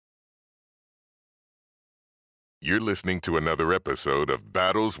You're listening to another episode of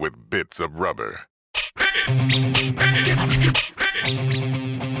Battles with Bits of Rubber.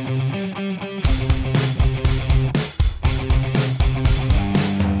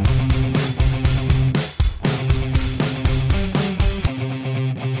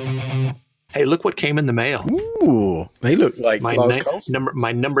 Hey, look what came in the mail. Ooh, they look like Lars Carlson.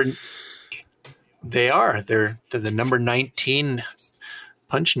 They are. They're the number 19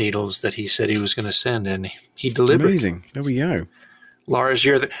 punch needles that he said he was going to send, and he delivered. Amazing. There we go. Lars,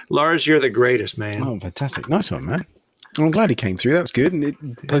 you're the greatest, man. Oh, fantastic. Nice one, man. I'm glad he came through. That was good.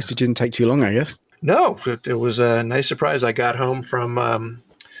 And postage didn't take too long, I guess. No, it was a nice surprise. I got home from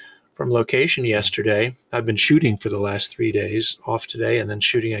location yesterday. I've been shooting for the last 3 days, off today, and then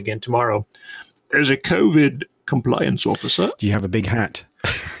shooting again tomorrow. There's a COVID compliance officer. Do you have a big hat?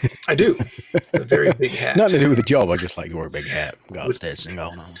 I do. A very big hat. Nothing to do with the job. I just like to wear a big hat. Go upstairs and go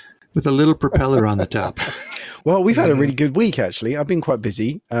on. With a little propeller on the top. Well, we've had a really good week, actually. I've been quite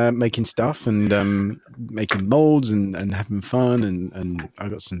busy making stuff and making molds and having fun. And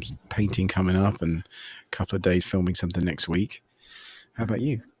I've got some painting coming up and a couple of days filming something next week. How about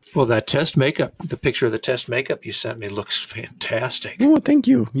you? Well, that test makeup, the picture of the test makeup you sent me looks fantastic. Oh, thank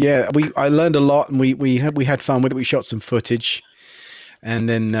you. Yeah, I learned a lot, and we had fun with it. We shot some footage, and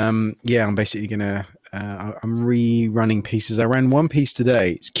then I'm basically gonna I'm rerunning pieces. I ran one piece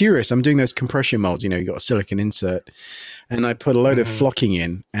today. It's curious. I'm doing those compression molds. You know, you got a silicon insert, and I put a load of flocking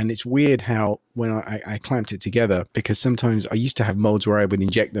in, and it's weird how when I clamped it together, because sometimes I used to have molds where I would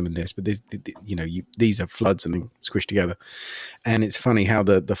inject them in this, but these are floods and then squished together, and it's funny how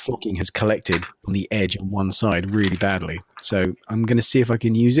the flocking has collected on the edge on one side really badly. So I'm going to see if I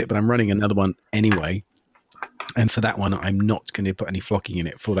can use it, but I'm running another one anyway, and for that one I'm not going to put any flocking in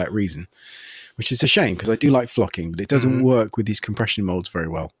it for that reason. Which is a shame because I do like flocking, but it doesn't work with these compression molds very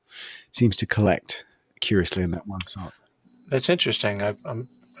well. It seems to collect curiously in that one side. That's interesting. I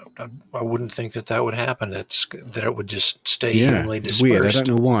wouldn't think that would happen. That it would just stay evenly dispersed. It's weird. I don't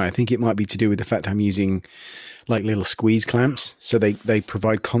know why. I think it might be to do with the fact I'm using like little squeeze clamps, so they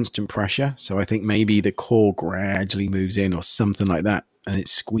provide constant pressure. So I think maybe the core gradually moves in or something like that, and it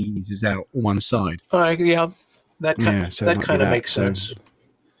squeezes out one side. That kind of makes sense.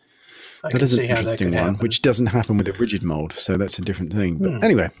 That is an interesting one, which doesn't happen with a rigid mold, so that's a different thing. But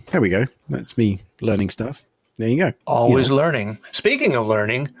anyway, there we go. That's me learning stuff. There you go. Always learning. Speaking of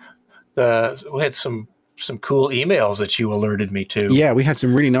learning, we had some cool emails that you alerted me to. Yeah, we had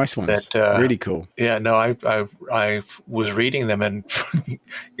some really nice ones. Really cool. Yeah, no, I was reading them and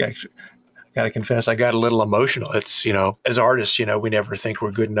got to confess, I got a little emotional. It's, as artists, we never think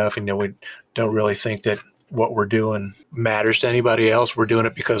we're good enough, and we don't really think that what we're doing matters to anybody else. We're doing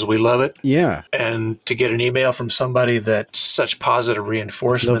it because we love it. Yeah. And to get an email from somebody that's such positive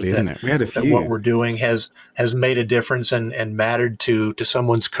reinforcement lovely, isn't it? We had a few. That what we're doing has made a difference and mattered to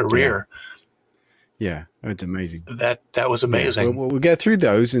someone's career. Yeah, it's amazing. That was amazing. Yeah, we'll get through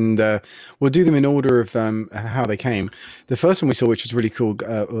those, and we'll do them in order of how they came. The first one we saw, which was really cool,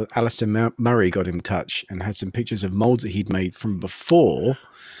 Alistair Murray got in touch and had some pictures of molds that he'd made from before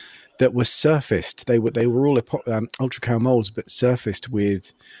that were surfaced. They were all ultracal molds, but surfaced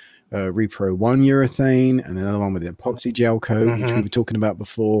with Repro 1 urethane, and another one with an epoxy gel coat, which we were talking about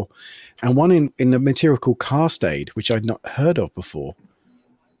before, and one in a material called Castade, which I'd not heard of before.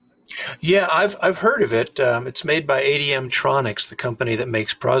 Yeah, I've heard of it. It's made by ADM Tronics, the company that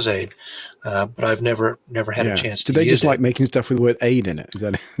makes Pros-Aid, but I've never had a chance to use it. Do they just like it. making stuff with the word aid in it? Is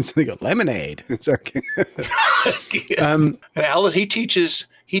that so? They got lemonade. It's okay. And Alice, he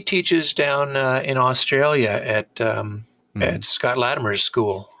teaches down in Australia at Scott Latimer's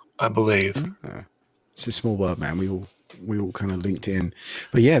school, I believe. It's a small world, man. We all kind of linked in.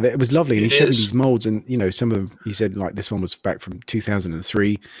 But yeah, it was lovely. And he showed me these molds, and some of them, he said, like, this one was back from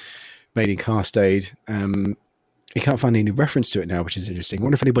 2003, made in Castade. He can't find any reference to it now, which is interesting. I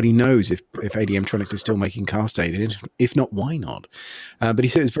wonder if anybody knows if ADM Tronics is still making Castade, and if not, why not? But he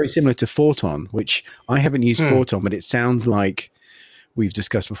said it's very similar to Forton, which I haven't used Forton, but it sounds like we've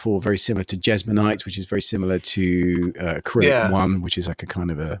discussed before, very similar to Jesmonite, which is very similar to Acrylic 1, which is like a kind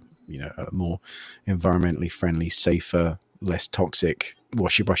of a more environmentally friendly, safer, less toxic,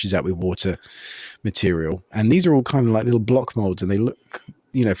 wash your brushes out with water material. And these are all kind of like little block molds, and they look,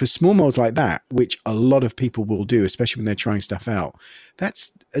 for small molds like that, which a lot of people will do, especially when they're trying stuff out,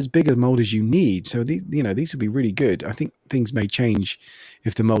 that's as big a mold as you need. So these would be really good. I think things may change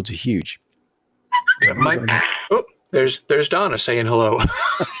if the molds are huge. There's Donna saying hello.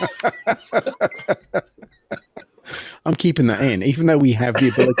 I'm keeping that in, even though we have the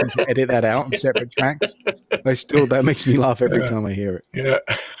ability to edit that out on separate tracks. That makes me laugh every time I hear it. Yeah.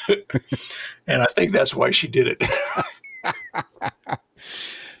 And I think that's why she did it.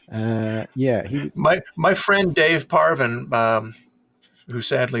 My friend Dave Parvin, who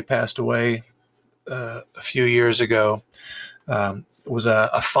sadly passed away a few years ago, was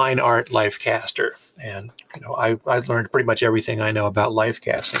a fine art life caster. And, I learned pretty much everything I know about life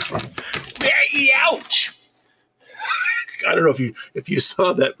casting from ouch. I don't know if you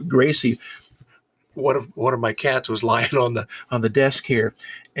saw that, Gracie. One of my cats was lying on the desk here,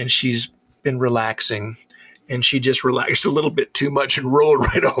 and she's been relaxing, and she just relaxed a little bit too much and rolled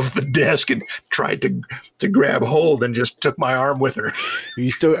right off the desk and tried to grab hold and just took my arm with her.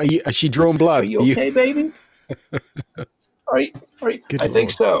 Is she drawing blood? Are you okay, baby? Are you? Good I Lord. think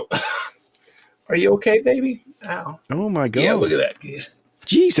so. Are you okay, baby? Ow. Oh my God. Yeah, look at that, geez.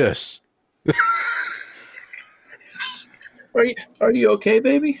 Jesus. Are you okay,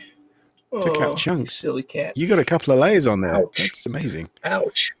 baby? Took out chunks. Silly cat. You got a couple of layers on there. Ouch. That's amazing.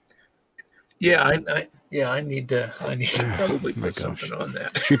 Ouch. Yeah, I need to probably put something on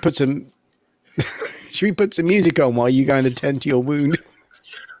that. Should we put some music on while you go and attend to your wound?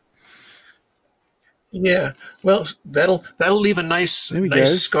 Yeah. Well, that'll leave a nice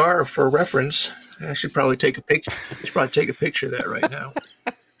scar for reference. I should probably take a picture. I should probably take a picture of that right now.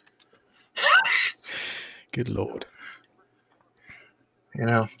 Good Lord.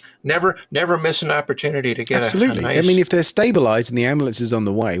 Never miss an opportunity to get Absolutely. a nice... I mean, if they're stabilized and the ambulance is on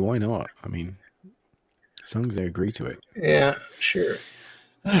the way, why not? I mean, as long as they agree to it. Yeah, sure.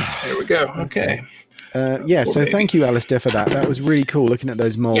 There we go. Okay. So thank you, Alistair, for that. That was really cool, looking at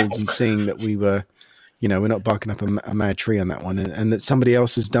those molds and seeing that we were, we're not barking up a mad tree on that one, and that somebody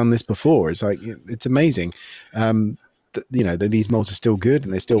else has done this before. It's like, it's amazing. These molds are still good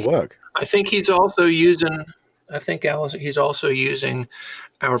and they still work. I think he's also using... he's also using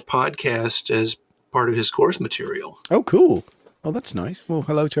our podcast as part of his course material. Oh, cool. Oh, that's nice. Well,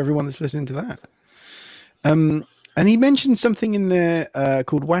 hello to everyone that's listening to that. And he mentioned something in there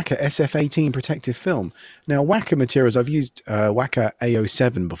called Wacker SF18 protective film. Now, Wacker materials, I've used Wacker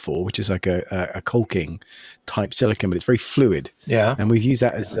AO7 before, which is like a caulking type silicone, but it's very fluid. Yeah. And we've used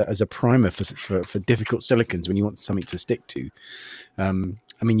that as a primer for difficult silicons when you want something to stick to. I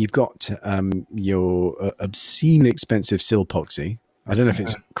mean, you've got your obscenely expensive Silpoxy. I don't know if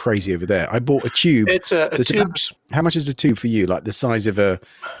it's crazy over there. I bought a tube. It's a tube. How much is a tube for you? Like the size of a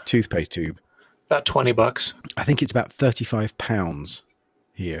toothpaste tube? About $20. I think it's about £35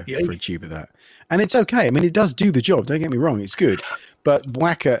 here for a tube of that. And it's okay. I mean, it does do the job. Don't get me wrong. It's good. But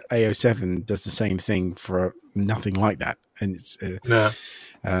Wacker AO7 does the same thing for nothing like that. And it's...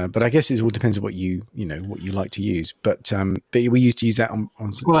 but I guess it all depends on what you like to use. But we used to use that on.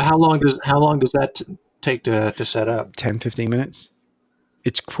 Well, how long does that take to set up? 10, 15 minutes.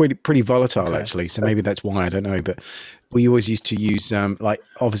 It's pretty volatile actually, so maybe that's why, I don't know. But we always used to use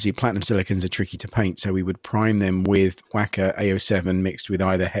obviously platinum silicons are tricky to paint, so we would prime them with Wacker AO7 mixed with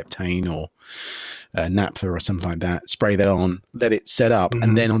either heptane or naphtha or something like that. Spray that on, let it set up,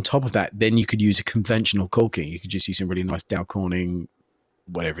 and then on top of that, then you could use a conventional caulking. You could just use some really nice Dow Corning,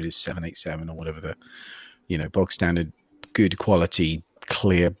 whatever it is, 787 or whatever the bog standard good quality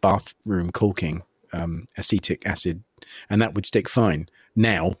clear bathroom caulking, acetic acid, and that would stick fine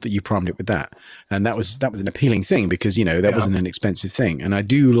now that you primed it with that. And that was an appealing thing because that wasn't an expensive thing. And I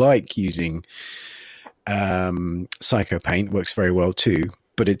do like using Psycho paint, works very well too,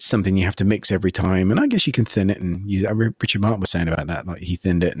 but it's something you have to mix every time, and I guess you can thin it and use. Richard Martin was saying about that, like he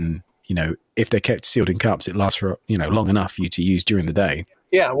thinned it, and if they're kept sealed in cups, it lasts for long enough for you to use during the day.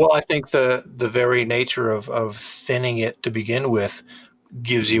 Yeah, well, I think the very nature of thinning it to begin with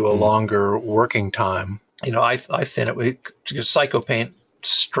gives you a longer working time. I thin it with Psycho paint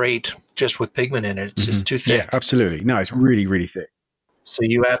straight, just with pigment in it. It's just too thick. Yeah, absolutely. No, it's really, really thick. So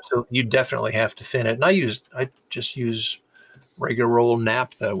you definitely have to thin it. And I just use regular old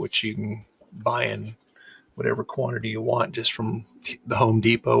naphtha, which you can buy in whatever quantity you want, just from the Home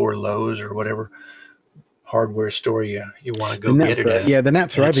Depot or Lowe's or whatever hardware store you want to go get it at. Yeah, the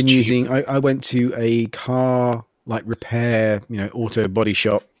naphtha I've been cheap. using, I went to a car repair, auto body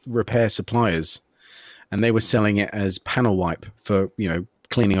shop repair suppliers, and they were selling it as panel wipe for,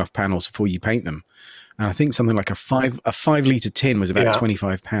 cleaning off panels before you paint them. And I think something like a 5 litre tin was about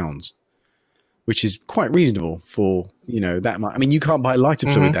 £25, which is quite reasonable for, that much. I mean, you can't buy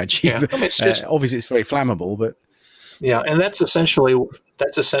lighter fluid that cheap. Yeah. I mean, obviously it's very flammable, but yeah. And that's essentially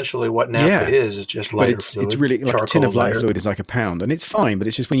what naphtha is. It's just lighter fluid. It's really like a tin of lighter fluid is like £1, and it's fine, but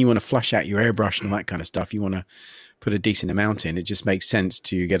it's just when you want to flush out your airbrush and all that kind of stuff, you want to put a decent amount in, it just makes sense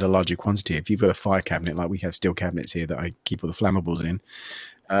to get a larger quantity. If you've got a fire cabinet, like we have steel cabinets here that I keep all the flammables in,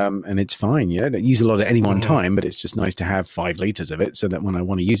 and it's fine. You know, don't use a lot at any one time, but it's just nice to have 5 liters of it so that when I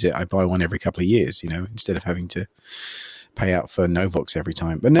want to use it, I buy one every couple of years, you know, instead of having to pay out for Novox every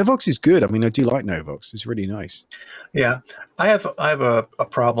time. But Novox is good. I mean, I do like Novox. It's really nice. Yeah. I have a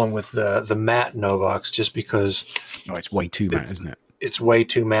problem with the matte Novox just because it's way too matte, isn't it? It's way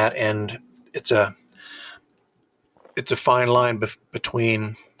too matte, and it's a fine line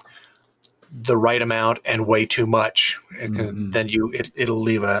between the right amount and way too much. Then it'll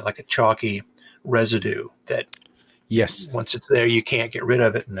leave a chalky residue that once it's there, you can't get rid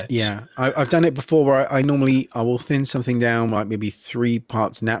of it. And I've done it before where I will thin something down, like maybe 3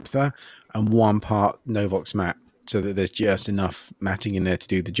 parts naphtha and 1 part Novox matte, so that there's just enough matting in there to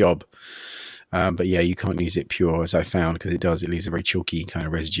do the job. But yeah, you can't use it pure, as I found, because it leaves a very chalky kind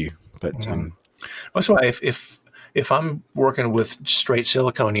of residue. But that's why if I'm working with straight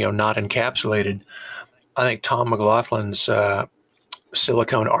silicone, you know, not encapsulated, I think Tom McLaughlin's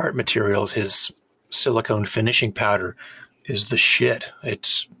silicone art materials, his silicone finishing powder, is the shit.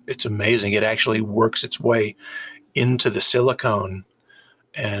 It's amazing. It actually works its way into the silicone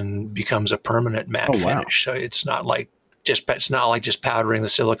and becomes a permanent matte finish. So it's not like just powdering the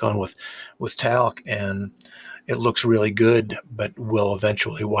silicone with talc, and it looks really good, but will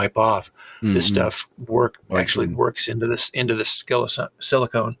eventually wipe off. This stuff actually works into the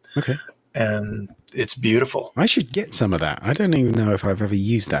silicone. Okay. And it's beautiful. I should get some of that. I don't even know if I've ever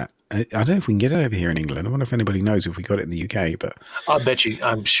used that. I don't know if we can get it over here in England. I wonder if anybody knows if we got it in the UK, but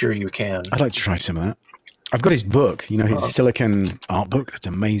I'm sure you can. I'd like to try some of that. I've got his book, you know, his silicone art book. That's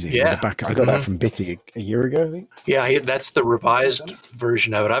amazing. Yeah. I got that from Bitty a year ago, I think. Yeah, that's the revised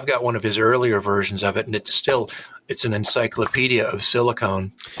version of it. I've got one of his earlier versions of it, and it's an encyclopedia of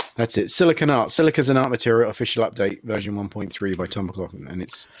silicone. That's it. Silicon Art. Silica's an art material, official update, version 1.3 by Tom McLaughlin. And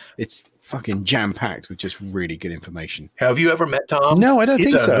it's fucking jam-packed with just really good information. Have you ever met Tom? No, I don't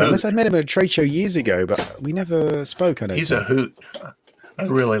think so. Unless I met him at a trade show years ago, but we never spoke, I don't think. He's a hoot. I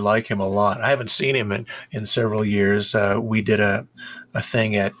really like him a lot. I haven't seen him in several years. We did a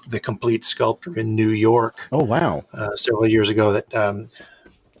thing at the Complete Sculptor in New York. Oh, wow. Several years ago that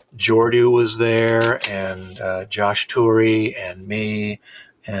Jordu was there, and Josh Turi and me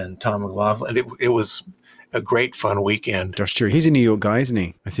and Tom McLaughlin. It was a great fun weekend. Josh Turi, he's a New York guy, isn't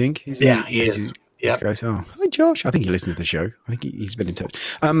he? I think. He is. Yeah. Oh, hi, Josh. I think he listened to the show. I think he's been in touch.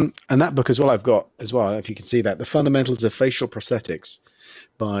 And that book as well, I've got as well, if you can see that, The Fundamentals of Facial Prosthetics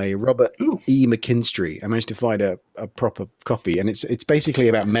by Robert E. McKinstry. I managed to find a proper copy, and it's basically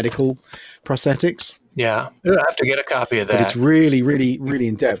about medical prosthetics. Yeah, I have to get a copy of that. But it's really, really, really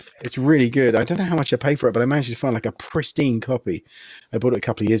in depth. It's really good. I don't know how much I paid for it, but I managed to find like a pristine copy. I bought it a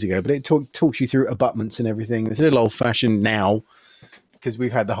couple of years ago, but it talks you through abutments and everything. It's a little old fashioned now, because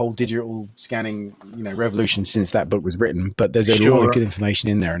we've had the whole digital scanning, you know, revolution since that book was written. But there's a lot of good information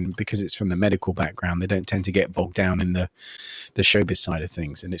in there, and because it's from the medical background, they don't tend to get bogged down in the showbiz side of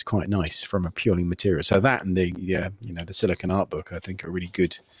things, and it's quite nice from a purely material. So that and the the Silicon Art book, I think, are really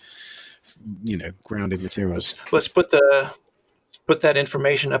good, you know, grounded materials. Let's put that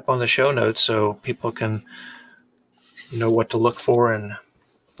information up on the show notes so people can know what to look for and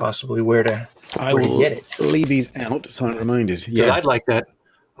possibly where to get it. Leave these out so I'm reminded. Yeah, I'd like that.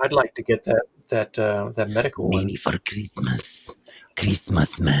 I'd like to get that medical one. Maybe for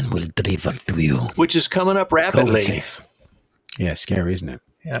Christmas man will deliver to you. Which is coming up rapidly. Safe. Yeah, scary, isn't it?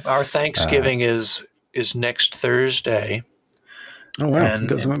 Yeah, our Thanksgiving is next Thursday. Oh wow!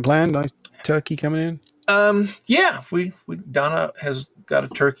 Got something planned? Nice turkey coming in. Yeah, we Donna has got a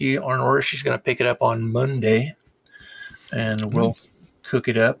turkey on order. She's going to pick it up on Monday, and we'll cook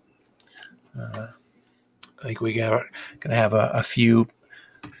it up. I think we going to have a few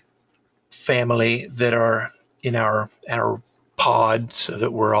family that are in our pod, so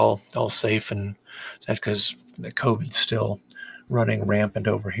that we're all safe, and that because the COVID's still running rampant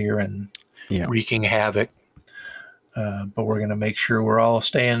over here and wreaking havoc. But we're going to make sure we're all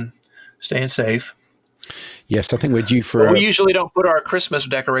staying safe. Yes, I think we're due for. We usually don't put our Christmas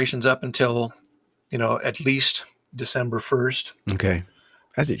decorations up until, at least December 1st. Okay,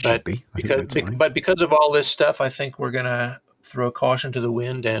 as it should be. But because of all this stuff, I think we're going to throw caution to the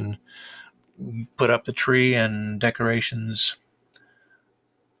wind and put up the tree and decorations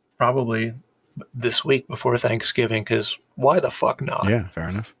probably this week before Thanksgiving, because why the fuck not? Yeah, fair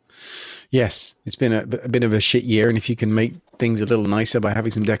enough. Yes, it's been a bit of a shit year, and if you can make things a little nicer by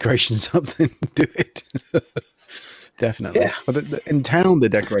having some decorations up, then do it. definitely. Yeah. But in town, the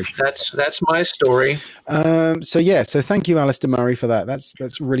decoration. That's my story. So thank you, Alistair Murray, for that.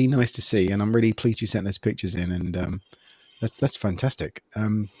 That's really nice to see, and I'm really pleased you sent those pictures in, and that's fantastic.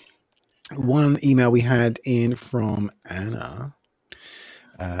 One email we had in from Anna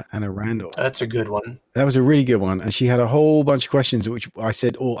Randall. That's a good one. That was a really good one, and she had a whole bunch of questions, which I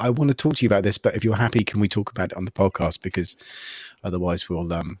said, "Oh, I want to talk to you about this, but if you're happy, can we talk about it on the podcast? Because otherwise, we'll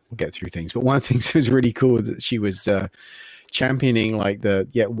get through things." But one of the things that was really cool that she was championing, like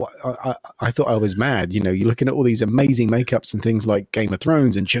I thought I was mad. You know, you're looking at all these amazing makeups and things like Game of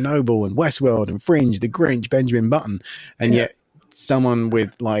Thrones and Chernobyl and Westworld and Fringe, The Grinch, Benjamin Button, and yet someone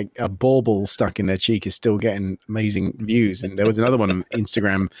with like a bauble stuck in their cheek is still getting amazing views. And there was another one on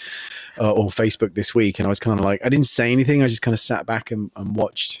Instagram or Facebook this week, and I was kind of like, I didn't say anything. I just kind of sat back and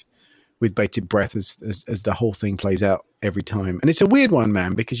watched with bated breath as the whole thing plays out every time. And it's a weird one,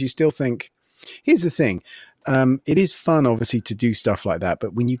 man, because you still think, here's the thing. It is fun, obviously, to do stuff like that.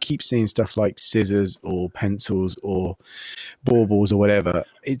 But when you keep seeing stuff like scissors or pencils or baubles or whatever,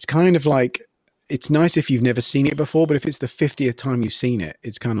 it's kind of like, it's nice if you've never seen it before, but if it's the 50th time you've seen it,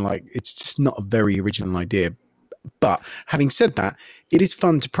 it's kind of like, it's just not a very original idea. But having said that, it is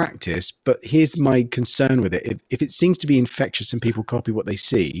fun to practice. But here's my concern with it. If it seems to be infectious and people copy what they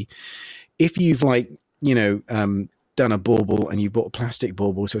see, if you've done a bauble and you bought a plastic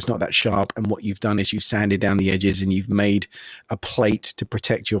bauble so it's not that sharp, and what you've done is you've sanded down the edges and you've made a plate to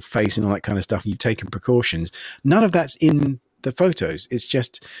protect your face and all that kind of stuff, and you've taken precautions, none of that's in the photos. It's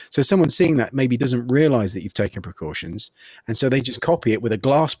just, so someone seeing that maybe doesn't realize that you've taken precautions, and so they just copy it with a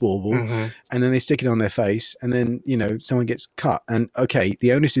glass bauble, and then they stick it on their face, and then someone gets cut. And okay,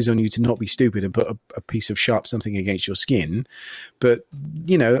 the onus is on you to not be stupid and put a piece of sharp something against your skin, but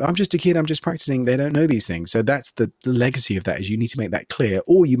I'm just a kid, I'm just practicing. They don't know these things. So that's the legacy of that, is you need to make that clear,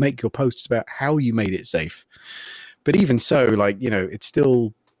 or you make your posts about how you made it safe. But even so, it's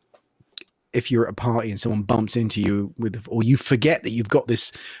still, if you're at a party and someone bumps into you or you forget that you've got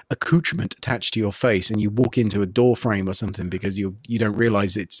this accoutrement attached to your face, and you walk into a door frame or something because you don't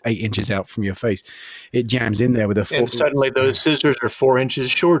realize it's 8 inches out from your face, it jams in there with a and suddenly those scissors are 4 inches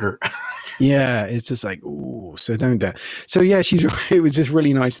shorter. Yeah, it's just like, ooh, so don't that. So yeah, it was just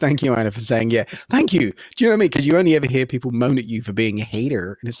really nice. Thank you, Anna, for saying, yeah, thank you. Do you know what I mean? Because you only ever hear people moan at you for being a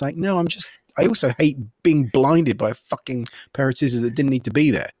hater, and it's like, no, I also hate being blinded by a fucking pair of scissors that didn't need to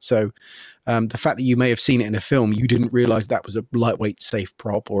be there. So the fact that you may have seen it in a film, you didn't realize that was a lightweight, safe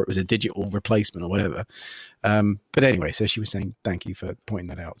prop, or it was a digital replacement or whatever. But anyway, so she was saying, thank you for pointing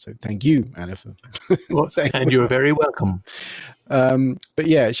that out. So thank you, Anna, for saying and you're very welcome. But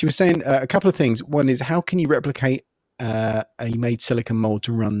yeah, she was saying a couple of things. One is, how can you replicate a made silicon mold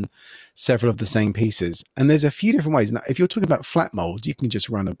to run several of the same pieces? And there's a few different ways. Now, if you're talking about flat molds, you can just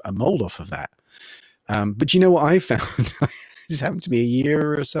run a mold off of that. But you know what I found? This happened to me a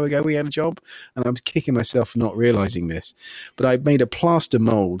year or so ago. We had a job, and I was kicking myself for not realizing this. But I made a plaster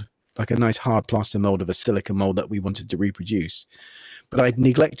mold, like a nice hard plaster mold of a silicon mold that we wanted to reproduce. But I'd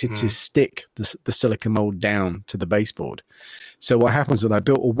neglected to stick the silicon mold down to the baseboard. So what happens was I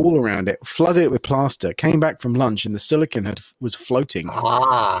built a wall around it, flooded it with plaster, came back from lunch, and the silicon was floating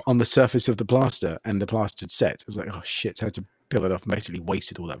on the surface of the plaster, and the plaster had set. I was like, oh shit, I had to peel it off, and basically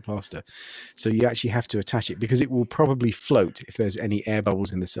wasted all that plaster. So you actually have to attach it, because it will probably float if there's any air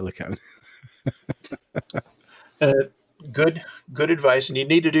bubbles in the silicone. Good advice. And you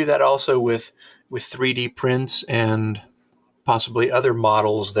need to do that also with 3D prints and possibly other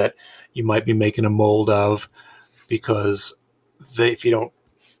models that you might be making a mold of, because if you don't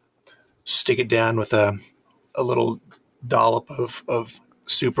stick it down with a little dollop of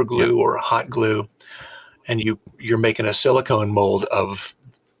super glue or hot glue, and you're making a silicone mold of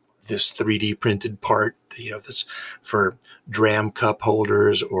this 3D printed part, that's for dram cup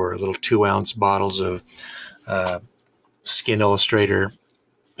holders or little 2-ounce bottles of Skin Illustrator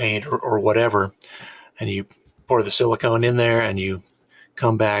paint or whatever, and you pour the silicone in there, and you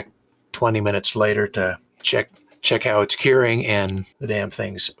come back 20 minutes later to check how it's curing, and the damn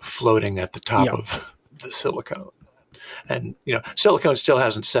thing's floating at the top of the silicone. And silicone still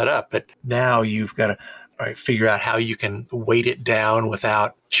hasn't set up, but now you've got to figure out how you can weight it down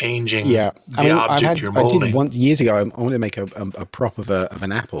without changing the object you're molding. I did years ago. I wanted to make a prop of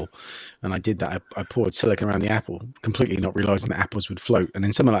an apple, and I did that. I poured silicone around the apple, completely not realizing that apples would float. And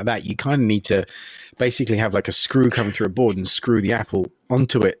in something like that, you kind of need to basically have like a screw coming through a board and screw the apple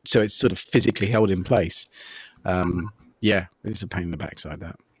onto it, so it's sort of physically held in place. It was a pain in the backside,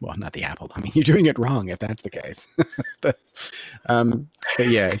 that. well, not the apple. I mean, you're doing it wrong if that's the case. but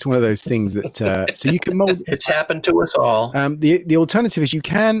yeah, it's one of those things that so you can mold. It's happened to us all. The alternative is you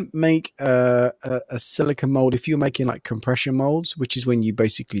can make a silicon mold if you're making like compression molds, which is when you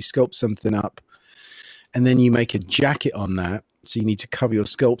basically sculpt something up and then you make a jacket on that. So you need to cover your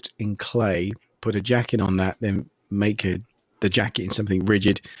sculpt in clay, put a jacket on that, then make the jacket in something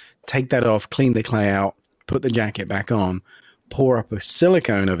rigid, take that off, clean the clay out, put the jacket back on, pour up a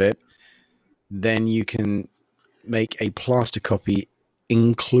silicone of it, then you can make a plaster copy,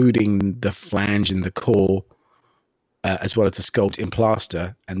 including the flange and the core, as well as the sculpt in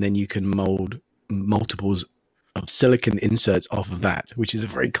plaster, and then you can mold multiples of silicon inserts off of that, which is a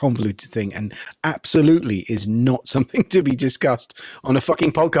very convoluted thing and absolutely is not something to be discussed on a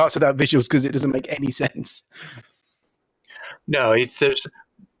fucking podcast without visuals because it doesn't make any sense. No,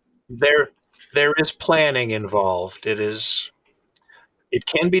 there is planning involved. It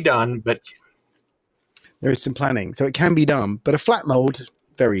can be done, but there is some planning, so it can be done. But a flat mold,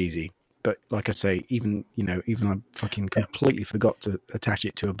 very easy. But like I say, even I fucking completely forgot to attach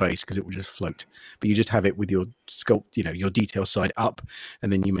it to a base because it will just float. But you just have it with your sculpt, your detail side up,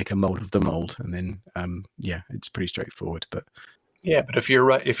 and then you make a mold of the mold, and then it's pretty straightforward. But yeah, but if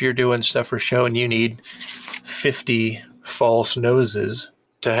you're doing stuff for show and you need 50 false noses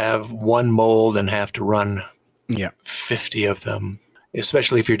to have one mold and have to run 50 of them,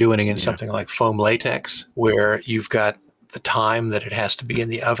 especially if you're doing it in something like foam latex, where you've got the time that it has to be in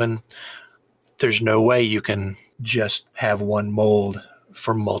the oven, there's no way you can just have one mold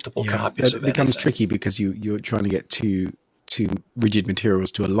for multiple copies of it. It becomes tricky because you're trying to get two rigid materials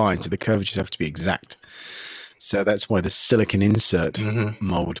to align, so the curvatures have to be exact. So that's why the silicon insert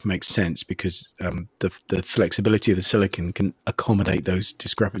mold makes sense, because the flexibility of the silicon can accommodate those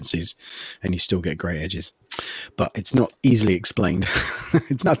discrepancies and you still get great edges. But it's not easily explained.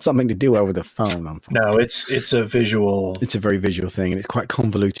 It's not something to do over the phone. No, it's a visual. It's a very visual thing, and it's quite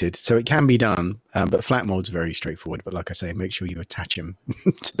convoluted. So it can be done, but flat mold's very straightforward. But like I say, make sure you attach them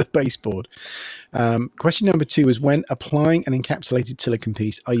to the baseboard. Question number 2 is, when applying an encapsulated silicon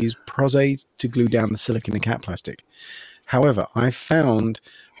piece, I use Pros-Aide to glue down the silicon and cap plastic. However, I found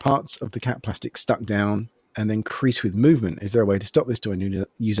parts of the cap plastic stuck down and then crease with movement. Is there a way to stop this? Do I need to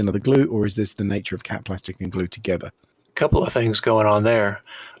use another glue, or is this the nature of cap plastic and glue together? Couple of things going on there.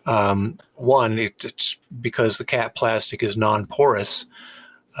 One, it's because the cap plastic is non-porous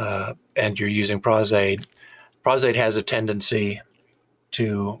and you're using Pros-Aide. Pros-Aide has a tendency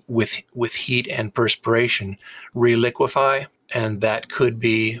to, with heat and perspiration, reliquefy, and that could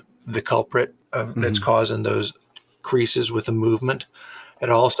be the culprit that's causing those creases with the movement. It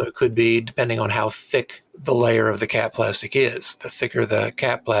also could be, depending on how thick the layer of the cap plastic is. The thicker the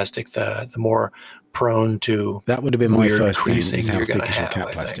cap plastic, the more prone to that would have been my first thing, is how thick is your cap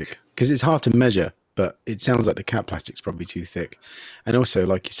plastic? Because it's hard to measure, but it sounds like the cap plastic's probably too thick. And also,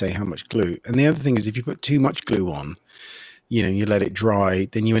 like you say, how much glue. And the other thing is, if you put too much glue on, you let it dry,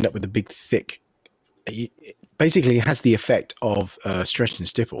 then you end up with a big, thick. Basically, it has the effect of stretch and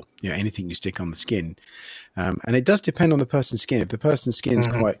stipple. Anything you stick on the skin. And it does depend on the person's skin. If the person's skin's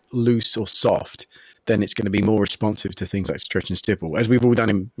quite loose or soft, then it's going to be more responsive to things like stretch and stipple, as we've all done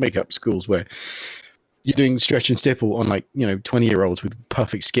in makeup schools, where you're doing stretch and stipple on 20-year-olds with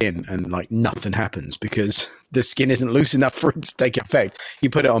perfect skin, and nothing happens because the skin isn't loose enough for it to take effect.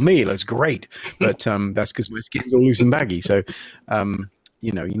 You put it on me, it looks great, but that's because my skin's all loose and baggy. So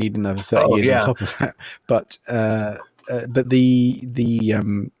you need another 30 years on top of that. But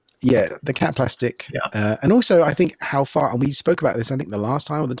the cap plastic, and also I think how far, and we spoke about this I think the last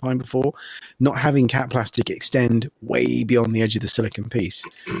time or the time before, not having cap plastic extend way beyond the edge of the silicon piece.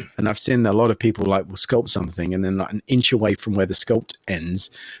 And I've seen a lot of people will sculpt something, and then an inch away from where the sculpt ends,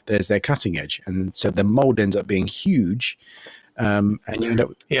 there's their cutting edge, and so the mold ends up being huge. And you end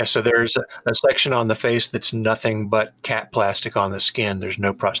up so there's a section on the face that's nothing but cap plastic on the skin. There's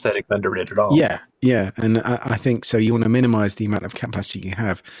no prosthetic under it at all. Yeah, and I think so. You want to minimize the amount of cap plastic you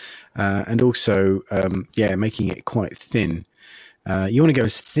have, and also making it quite thin. You want to go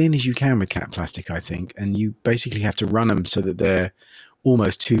as thin as you can with cap plastic, I think, and you basically have to run them so that they're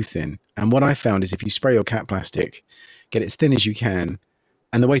almost too thin. And what I found is if you spray your cap plastic, get it as thin as you can.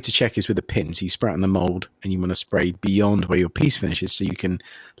 And the way to check is with a pin. So you spray it on the mold, and you want to spray beyond where your piece finishes, so you can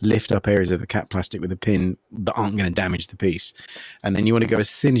lift up areas of the cap plastic with a pin that aren't going to damage the piece. And then you want to go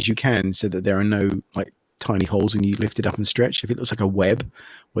as thin as you can so that there are no tiny holes when you lift it up and stretch. If it looks like a web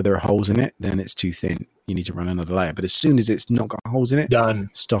where there are holes in it, then it's too thin. You need to run another layer. But as soon as it's not got holes in it,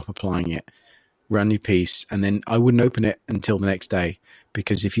 stop applying it. Run your piece, and then I wouldn't open it until the next day,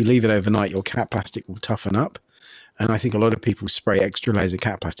 because if you leave it overnight, your cap plastic will toughen up. And I think a lot of people spray extra layers of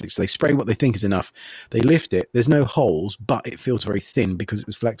cat plastic. So they spray what they think is enough. They lift it. There's no holes, but it feels very thin because it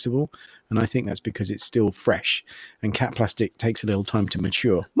was flexible. And I think that's because it's still fresh. And cat plastic takes a little time to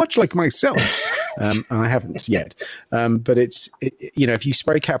mature, much like myself. I haven't yet. But if you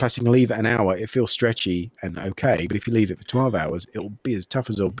spray cat plastic and leave it an hour, it feels stretchy and okay. But if you leave it for 12 hours, it'll be as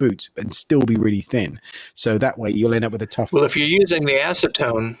tough as old boots and still be really thin. So that way you'll end up with a tough. Well, if you're using the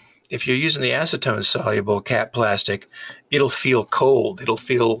acetone soluble cat plastic, it'll feel cold. It'll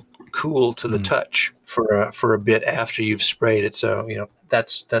feel cool to the touch for a bit after you've sprayed it. So,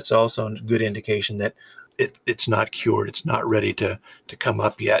 that's also a good indication that it's not cured. It's not ready to come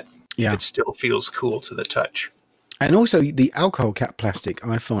up yet. Yeah. It still feels cool to the touch. And also the alcohol cat plastic,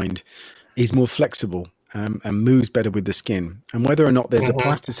 I find, is more flexible and moves better with the skin. And whether or not there's a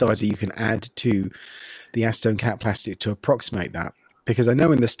plasticizer you can add to the acetone cat plastic to approximate that, because I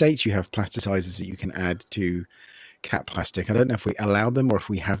know in the States you have plasticizers that you can add to cat plastic. I don't know if we allow them or if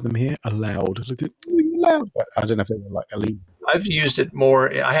we have them here. Allowed. Look at allowed. But I don't know if they were like illegal. I've used it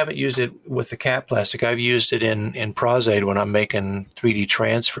more. I haven't used it with the cat plastic. I've used it in Pros-Aide when I'm making 3D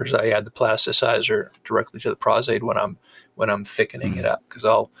transfers. I add the plasticizer directly to the Pros-Aide when I'm thickening it up, because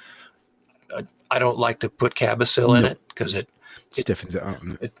I don't like to put Cabicil in it because it stiffens it up.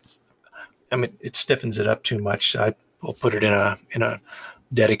 It stiffens it up too much. I will put it in a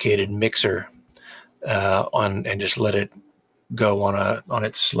dedicated mixer and just let it go on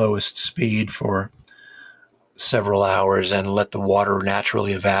its slowest speed for several hours and let the water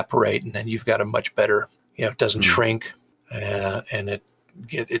naturally evaporate, and then you've got a much better. It doesn't shrink, and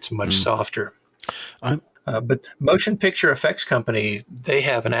it's much softer. But Motion Picture Effects Company, they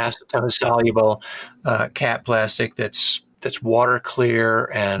have an acetone soluble cat plastic that's water clear,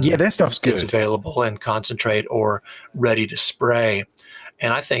 and their stuff's good. It's available in concentrate or ready to spray,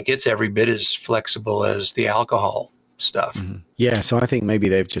 and I think it's every bit as flexible as the alcohol stuff. Mm-hmm. Yeah, so I think maybe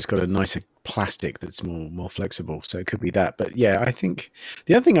they've just got a nicer plastic that's more flexible, so it could be that. But yeah, I think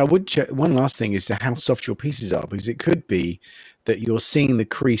the other thing I would check, one last thing, is how soft your pieces are, because it could be that you're seeing the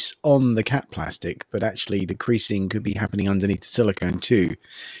crease on the cat plastic, but actually the creasing could be happening underneath the silicone too,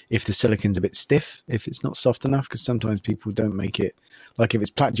 if the silicone's a bit stiff, if it's not soft enough, because sometimes people don't make it. Like if it's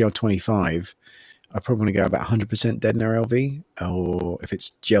Plat Gel 25, I probably want to go about 100% Deadner LV, or if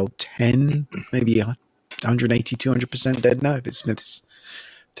it's Gel 10, maybe 180, 200% Deadner, if it's Smith's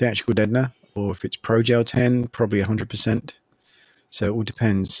theatrical Deadner, or if it's Pro Gel 10, probably 100%. So it all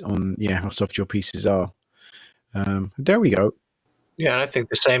depends on how soft your pieces are. There we go. Yeah, and I think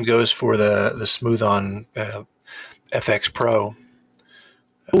the same goes for the Smooth On FX Pro.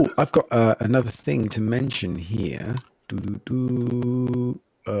 Oh, I've got another thing to mention here.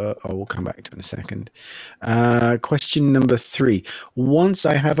 We'll come back to it in a second. Question number 3. Once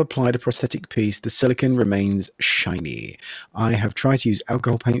I have applied a prosthetic piece, the silicone remains shiny. I have tried to use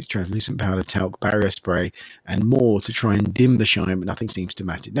alcohol paints, translucent powder, talc, barrier spray, and more to try and dim the shine, but nothing seems to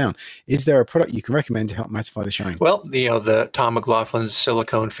matte it down. Is there a product you can recommend to help mattify the shine? Well, the Tom McLaughlin's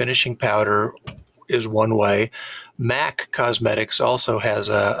silicone finishing powder is one way. MAC Cosmetics also has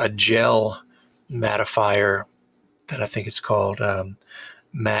a gel mattifier that I think it's called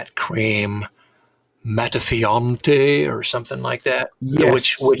Matte Cream Mattifiante or something like that.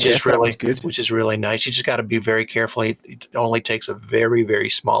 Yes, which is really good. Which is really nice. You just got to be very careful. It only takes a very, very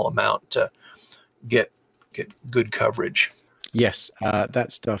small amount to get good coverage. Yes,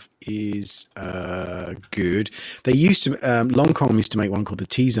 that stuff is good. They used to Longcom used to make one called the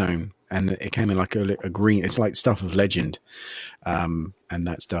T-Zone, and it came in like a green. It's like stuff of legend, and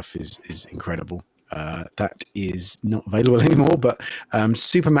that stuff is incredible. That is not available anymore, but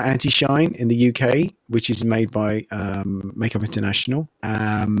Super Matte Anti-Shine in the UK, which is made by Makeup International.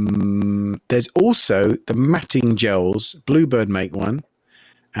 There's also the matting gels. Bluebird make one,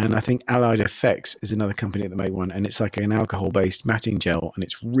 and I think Allied Effects is another company that make one, and it's like an alcohol-based matting gel, and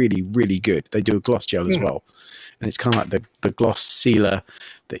it's really, really good. They do a gloss gel as well, and it's kind of like the gloss sealer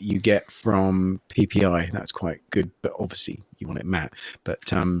that you get from PPI. That's quite good, but obviously you want it matte.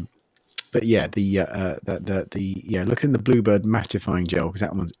 But yeah, look in the Bluebird mattifying gel, because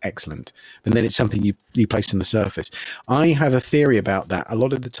that one's excellent. And then it's something you place on the surface. I have a theory about that. A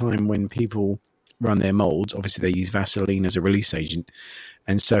lot of the time when people run their molds, obviously they use Vaseline as a release agent.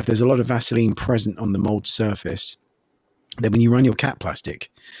 And so if there's a lot of Vaseline present on the mold surface, then when you run your cat plastic,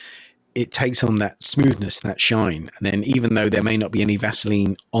 it takes on that smoothness, that shine. And then even though there may not be any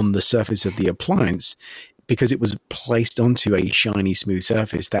Vaseline on the surface of the appliance, because it was placed onto a shiny, smooth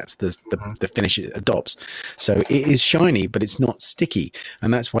surface, that's the finish it adopts. So it is shiny, but it's not sticky.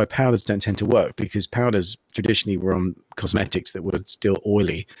 And that's why powders don't tend to work, because powders traditionally were on cosmetics that were still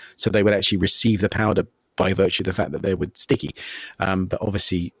oily. So they would actually receive the powder by virtue of the fact that they were sticky. But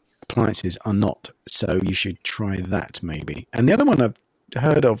obviously appliances are not, so you should try that maybe. And the other one I've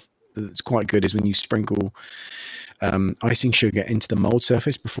heard of that's quite good is when you sprinkle icing sugar into the mold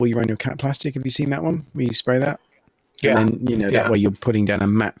surface before you run your cat plastic. Have you seen that one where you spray that? Yeah. And then, that way you're putting down a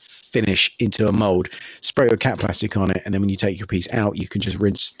matte finish into a mold, spray your cat plastic on it, and then when you take your piece out, you can just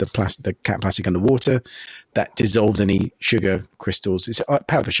rinse the cat plastic under water. That dissolves any sugar crystals. It's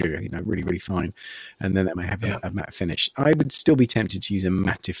powder sugar, really, really fine. And then that may have a matte finish. I would still be tempted to use a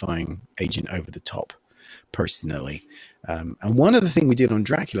mattifying agent over the top, personally. And one other thing we did on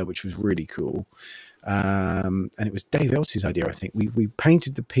Dracula, which was really cool, and it was Dave Elsie's idea, I think. We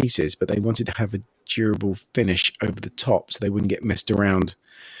painted the pieces, but they wanted to have a durable finish over the top so they wouldn't get messed around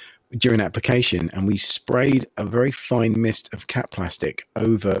during application. And we sprayed a very fine mist of cat plastic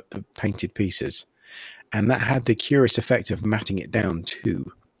over the painted pieces. And that had the curious effect of matting it down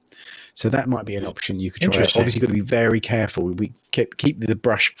too. So that might be an option you could try. Obviously, you've got to be very careful. We keep the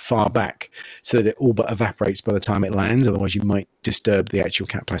brush far back so that it all but evaporates by the time it lands. Otherwise, you might disturb the actual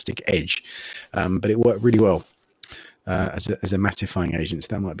cat plastic edge. But it worked really well as a mattifying agent.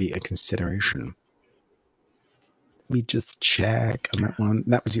 So that might be a consideration. Let me just check on that one.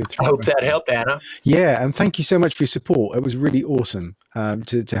 That was your three. I hope that helped, Anna. Yeah, and thank you so much for your support. It was really awesome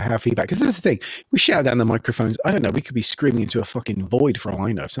to have feedback. Because that's the thing. We shout down the microphones. I don't know. We could be screaming into a fucking void for all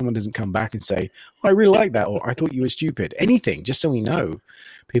I know. If someone doesn't come back and say, I really like that, or I thought you were stupid. Anything, just so we know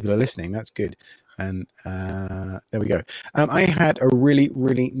people are listening. That's good. And there we go. I had a really,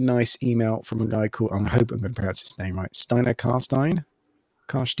 really nice email from a guy called, I hope I'm going to pronounce his name right, Steiner Karstein.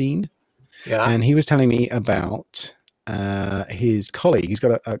 Yeah. And he was telling me about his colleague. He's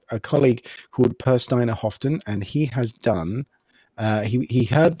got a colleague called Per Steiner Hofton, and he has done he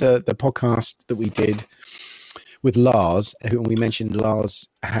heard the podcast that we did with Lars, and we mentioned Lars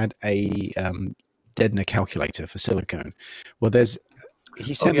had a Dedner calculator for silicone. Well,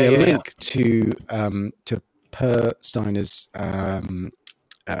 he sent me a link to Per Steiner's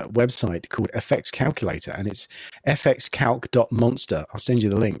website called FX Calculator, and it's fxcalc.monster. I'll send you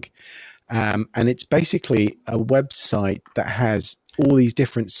the link. And it's basically a website that has all these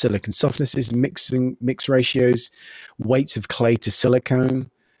different silicon softnesses, mix ratios, weights of clay to silicone,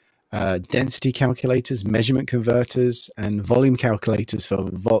 density calculators, measurement converters, and volume calculators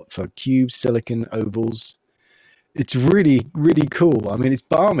for cubes, silicon, ovals. It's really, really cool. I mean, it's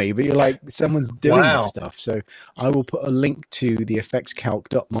balmy, but you're like, someone's doing this stuff. So I will put a link to the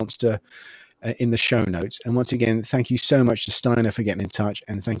fxcalc.monster in the show notes. And once again, thank you so much to Steiner for getting in touch,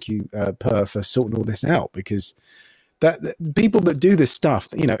 and thank you, Per, for sorting all this out, because the people that do this stuff,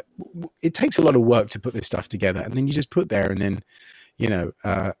 it takes a lot of work to put this stuff together, and then you just put there, and then,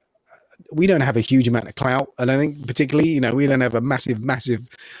 we don't have a huge amount of clout, and I think particularly, we don't have a massive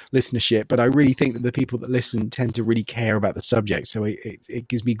listenership, but I really think that the people that listen tend to really care about the subject. So it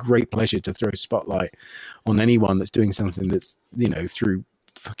gives me great pleasure to throw a spotlight on anyone that's doing something that's, through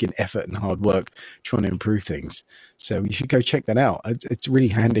fucking effort and hard work trying to improve things. So you should go check that out. It's really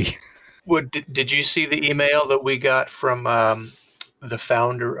handy. Well, did you see the email that we got from the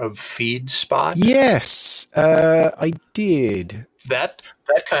founder of FeedSpot? Yes, I did. That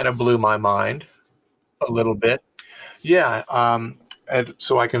kind of blew my mind a little bit. Yeah, and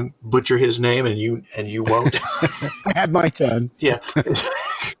so I can butcher his name, and you won't. I had my turn. Yeah,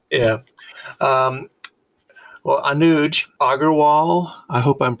 yeah. Well, Anuj Agarwal, I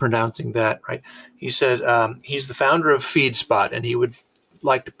hope I'm pronouncing that right. He said he's the founder of FeedSpot, and he would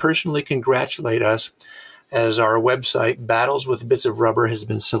like to personally congratulate us as our website, Battles with Bits of Rubber, has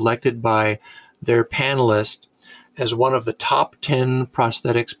been selected by their panelists as one of the top 10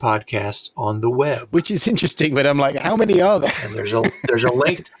 prosthetics podcasts on the web. Which is interesting, but I'm like, how many are there? And there's a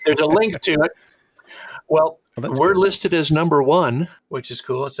link to it. Well, we're listed as number 1, which is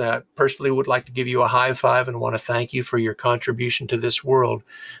cool. I personally would like to give you a high five and want to thank you for your contribution to this world.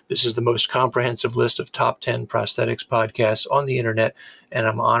 This is the most comprehensive list of top 10 prosthetics podcasts on the internet, and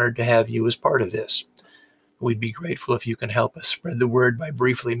I'm honored to have you as part of this. We'd be grateful if you can help us spread the word by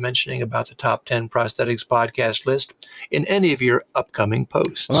briefly mentioning about the top 10 prosthetics podcast list in any of your upcoming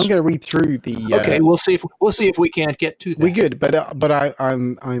posts. Well, I'm going to read through the. Okay, we'll see if we can't get to that. We good, but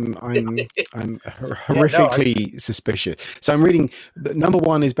I'm horrifically suspicious. So I'm reading. Number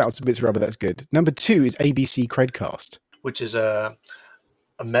 1 is Battles with Bits of Rubber. That's good. Number 2 is ABC Credcast, which is a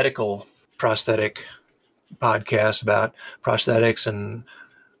medical prosthetic podcast about prosthetics and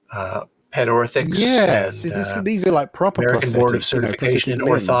pet orthotics. Yes, these are like proper American Board of Certification in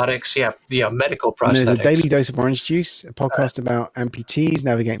Orthotics. Yeah, medical prosthetics. And there's a Daily Dose of Orange Juice, a podcast about amputees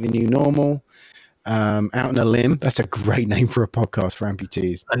navigating the new normal. Out on a Limb. That's a great name for a podcast for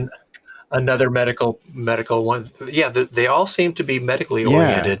amputees. another medical one. Yeah, they all seem to be medically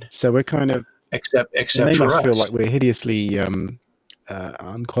oriented. So we're kind of except they for must us. feel like we're hideously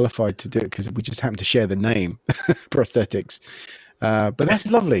unqualified to do it because we just happen to share the name prosthetics. But that's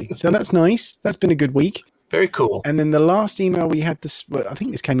lovely. So that's nice. That's been a good week. Very cool. And then the last email we had I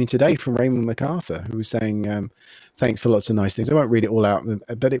think this came in today from Raymond MacArthur, who was saying, thanks for lots of nice things. I won't read it all out,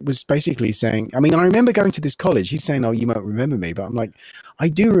 but it was basically saying, I mean, I remember going to this college. He's saying, oh, you won't remember me. But I'm like, I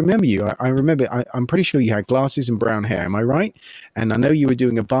do remember you. I remember, I'm pretty sure you had glasses and brown hair. Am I right? And I know you were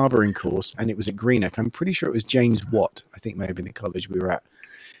doing a barbering course and it was at Greenock. I'm pretty sure it was James Watt, I think maybe the college we were at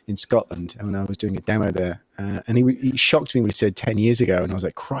in Scotland, and I was doing a demo there, and he shocked me when he said 10 years ago, and I was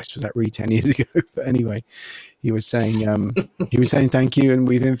like, Christ, was that really 10 years ago? But anyway, he was saying thank you, and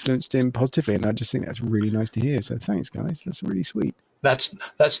we've influenced him positively, and I just think that's really nice to hear. So thanks, guys. That's really sweet. That's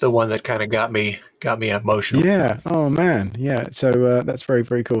the one that kind of got me emotional. Yeah. Oh man. Yeah. So that's very,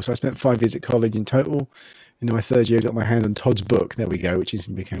 very cool. So I spent 5 years at college in total. In my third year, I got my hand on Todd's book. There we go, which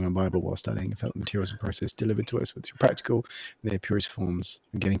instantly became a Bible while studying. I felt the materials and process delivered to us with practical in their purest forms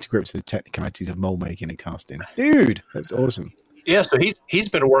and getting to grips with the technicalities of mold making and casting. Dude, that's awesome. Yeah, so he's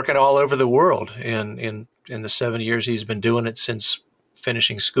been working all over the world in the 7 years he's been doing it since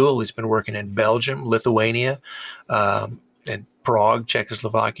finishing school. He's been working in Belgium, Lithuania, and Prague,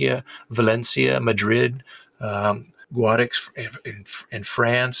 Czechoslovakia, Valencia, Madrid, Guadix in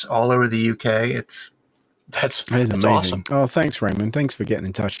France, all over the UK. That's amazing. Awesome. Oh, thanks, Raymond. Thanks for getting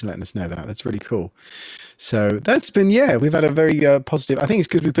in touch and letting us know that. That's really cool. So that's been, we've had a very positive, I think it's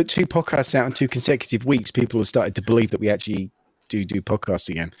because we put 2 podcasts out in 2 consecutive weeks. People have started to believe that we actually do podcasts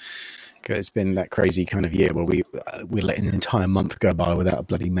again. Because it's been that crazy kind of year where we're letting an entire month go by without a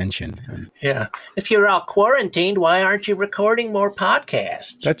bloody mention. Yeah. If you're all quarantined, why aren't you recording more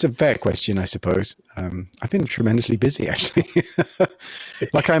podcasts? That's a fair question, I suppose. I've been tremendously busy, actually.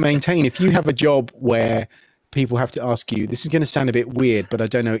 Like I maintain, if you have a job where people have to ask you, this is going to sound a bit weird, but I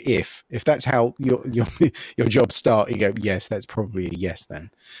don't know if that's how your jobs start, you go, yes, that's probably a yes then.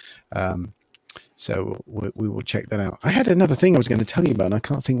 So we will check that out. I had another thing I was going to tell you about, and I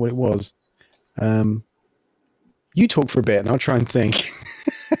can't think what it was. You talk for a bit, and I'll try and think.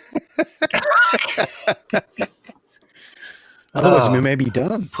 Otherwise, we may be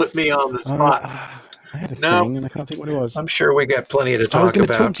done. Put me on the spot. I had a thing, and I can't think what it was. I'm sure we got plenty to talk about. I was going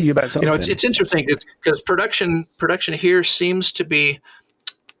to talk to you about something. It's interesting because production here seems to be,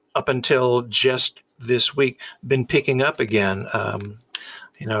 up until just this week, been picking up again.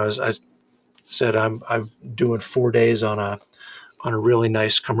 As I said, I'm doing 4 days on a really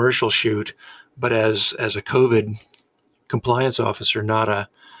nice commercial shoot, but as a COVID compliance officer, not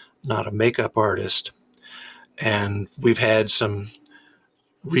a makeup artist. And we've had some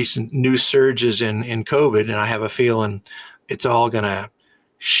recent new surges in COVID, and I have a feeling it's all going to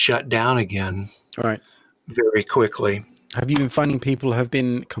shut down again. All right. Very quickly. Have you been finding people have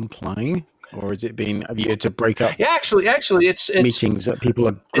been complying? Or have you had to break up? Yeah, actually, it's meetings that people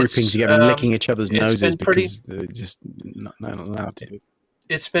are grouping together and licking each other's noses because they're just not allowed to.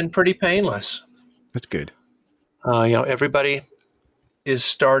 It's been pretty painless. That's good. Everybody is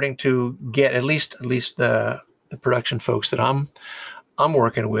starting to get at least the production folks that I'm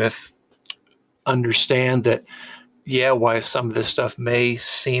working with understand that. Yeah, why some of this stuff may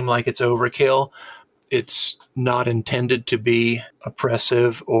seem like it's overkill. It's not intended to be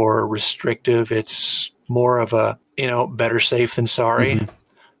oppressive or restrictive. It's more of a, better safe than sorry. Mm-hmm.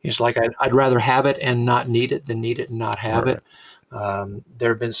 It's like I'd rather have it and not need it than need it and not have it. There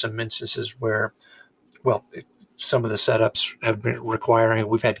have been some instances where, some of the setups have been requiring,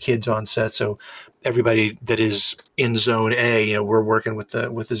 we've had kids on set. So everybody that is in zone A, we're working with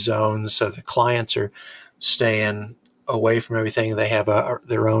the zones. So the clients are staying away from everything. They have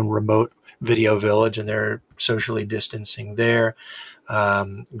their own remote video village, and they're socially distancing there.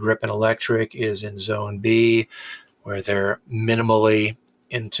 Grip and Electric is in Zone B, where they're minimally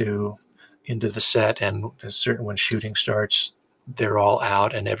into the set, and when shooting starts, they're all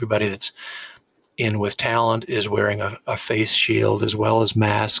out, and everybody that's in with talent is wearing a face shield as well as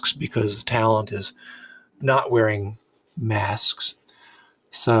masks, because the talent is not wearing masks.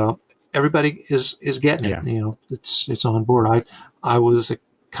 So everybody is getting it. It's on board. I was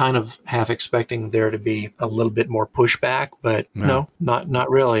kind of half expecting there to be a little bit more pushback, but no, not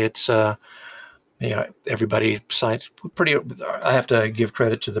really. It's everybody signed pretty. I have to give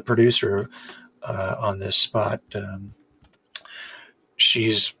credit to the producer on this spot.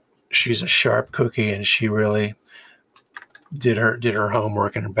 She's a sharp cookie, and she really did her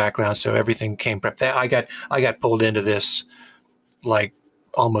homework in her background, so everything came prepped. I got pulled into this like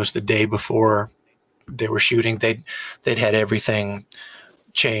almost the day before they were shooting. They'd had everything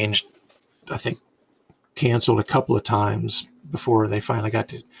changed I think, canceled a couple of times before they finally got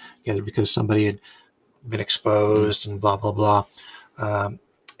together because somebody had been exposed and blah, blah, blah.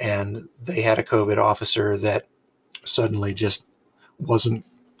 And they had a COVID officer that suddenly just wasn't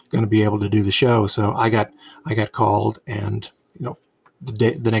going to be able to do the show. So I got called, and, you know,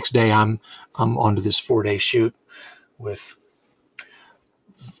 the next day I'm onto this 4-day shoot with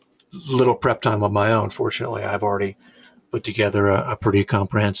little prep time of my own. Fortunately, I've already put together a pretty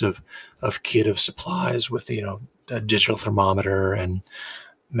comprehensive kit of supplies with, you know, a digital thermometer and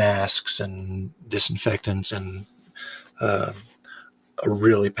masks and disinfectants and a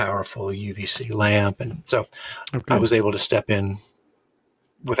really powerful UVC lamp. And so I was able to step in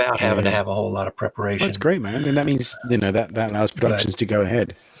without having to have a whole lot of preparation. That's great, man. And that means, you know, that allows productions to go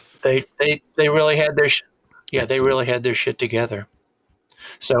ahead. They really had their they really had their shit together.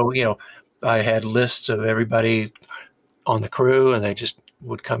 So, you know, I had lists of everybody on the crew, and they just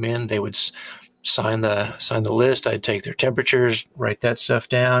would come in. They would sign the list. I'd take their temperatures, write that stuff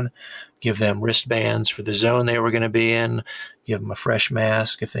down, give them wristbands for the zone they were going to be in, give them a fresh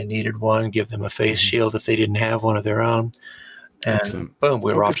mask if they needed one, give them a face shield if they didn't have one of their own. And excellent. Boom,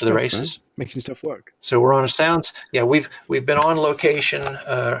 we were off to the races. Man. Making stuff work. So we're on a sounds. Yeah, we've been on location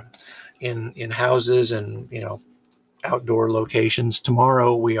in houses and, you know, outdoor locations.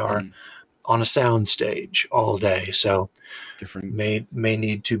 Tomorrow we are on a sound stage all day. So different may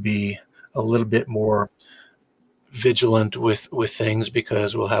need to be a little bit more vigilant with things,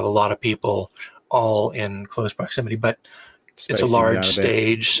 because we'll have a lot of people all in close proximity, but it's a large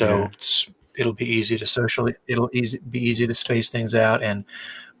stage. So it'll be easy to be easy to space things out, and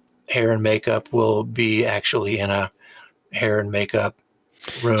hair and makeup will be actually in a hair and makeup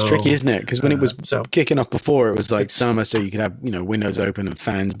room. It's tricky, isn't it? Because when it was kicking off before, it was like summer, so you could have, you know, windows open and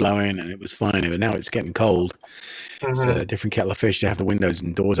fans blowing, and it was fine. But now it's getting cold. It's a different kettle of fish to have the windows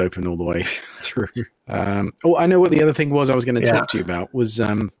and doors open all the way through. I know what the other thing was I was going to talk to you about was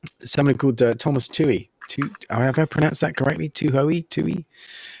somebody called Thomas Tuohy. Have I pronounced that correctly? Tuohy? Tuohy?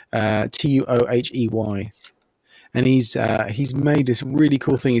 Tuohey. And he's made this really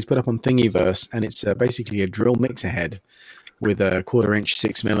cool thing he's put up on Thingiverse, and it's basically a drill mixer head with a 1/4-inch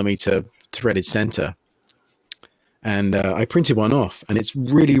 6mm threaded center. And I printed one off, and it's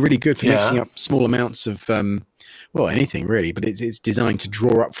really, really good for mixing up small amounts of, anything really, but it's designed to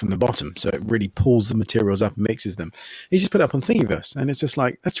draw up from the bottom. So it really pulls the materials up and mixes them. He just put it up on Thingiverse, and it's just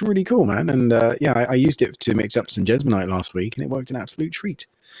like, that's really cool, man. And I used it to mix up some Jesmonite last week, and it worked an absolute treat.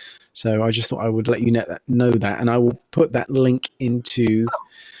 So I just thought I would let you know that, and I will put that link into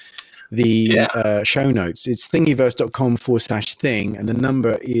the show notes. It's thingiverse.com/thing, and the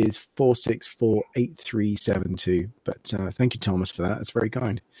number is 4648372. But thank you, Thomas, for that. That's very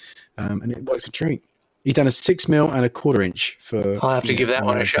kind. And it works a treat. He's done a 6mm and a 1/4-inch for I'll have to give that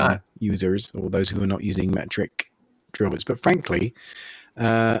one a shot. Users, or those who are not using metric drill bits. But frankly,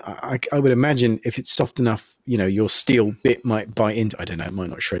 I would imagine if it's soft enough, you know, your steel bit might bite into. I don't know, it might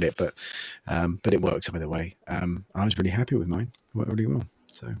not shred it, but it works either way. I was really happy with mine. It worked really well.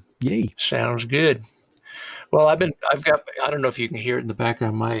 So yay! Sounds good. Well, I've got. I don't know if you can hear it in the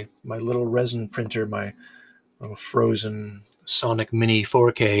background. My little resin printer, my little frozen Sonic Mini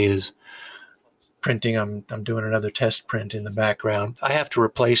 4K is printing. I'm doing another test print in the background. I have to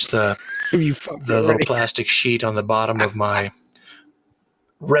replace the little plastic sheet on the bottom of my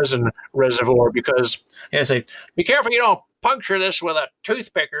resin reservoir, because I say, be careful you don't puncture this with a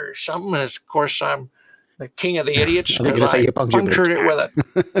toothpick or something. And of course, I'm the king of the idiots. I punctured it with a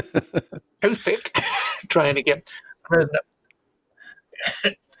toothpick, trying to get.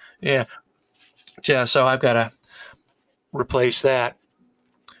 Yeah. So I've got to replace that.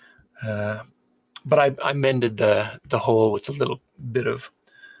 But I mended the hole with a little bit of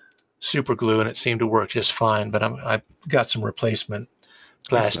super glue, and it seemed to work just fine. But I've got some replacement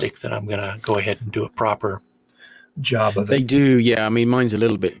plastic that I'm going to go ahead and do a proper job of it. They do, yeah. I mean, mine's a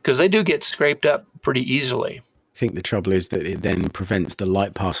little bit, because they do get scraped up pretty easily. I think the trouble is that it then prevents the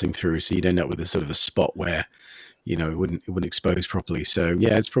light passing through, so you'd end up with a sort of a spot where, you know, it wouldn't expose properly. So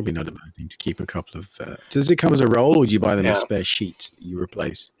yeah, it's probably not a bad thing to keep a couple of. Does it come as a roll, or do you buy them as spare sheets that you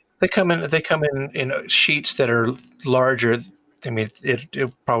replace? They come in sheets that are larger. I mean,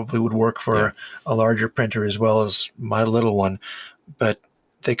 it probably would work for a larger printer as well as my little one, but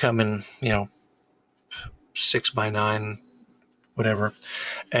they come in, you know, 6x9, whatever,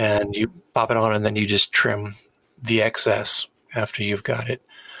 and you pop it on, and then you just trim the excess after you've got it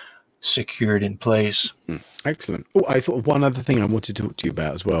secured in place. Excellent. Oh, I thought of one other thing I wanted to talk to you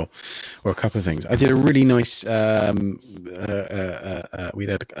about as well, or a couple of things. I did a really nice, we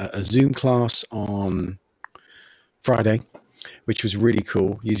had a Zoom class on Friday, which was really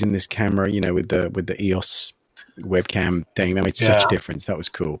cool, using this camera, with the EOS webcam thing. That made such a difference. That was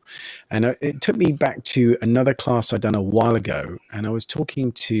cool. And it took me back to another class I'd done a while ago, and I was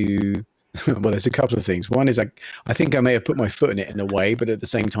talking to well, there's a couple of things. One is I think I may have put my foot in it in a way, but at the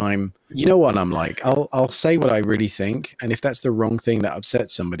same time, you know what I'm like? I'll say what I really think, and if that's the wrong thing that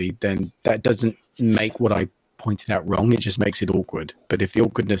upsets somebody, then that doesn't make what I pointed out wrong. It just makes it awkward. But if the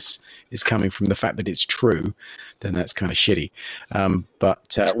awkwardness is coming from the fact that it's true, then that's kind of shitty.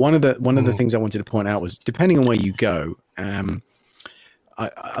 But one of the things I wanted to point out was, depending on where you go,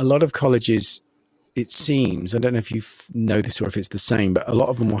 a lot of colleges, it seems, I don't know if you know this or if it's the same, but a lot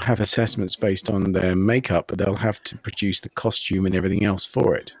of them will have assessments based on their makeup, but they'll have to produce the costume and everything else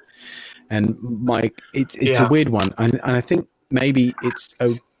for it. And it's a weird one. And I think maybe it's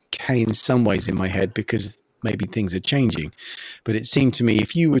okay in some ways in my head, because maybe things are changing. But it seemed to me,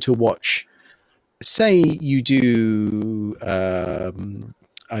 if you were to watch, say you do,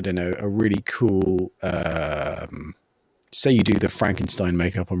 I don't know, a really cool, say you do the Frankenstein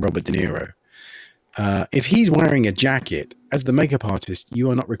makeup on Robert De Niro. If he's wearing a jacket, as the makeup artist,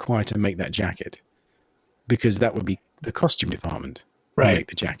 you are not required to make that jacket, because that would be the costume department who make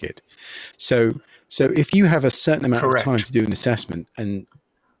the jacket. So if you have a certain amount of time to do an assessment, and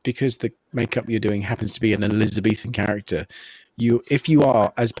because the makeup you're doing happens to be an Elizabethan character, if you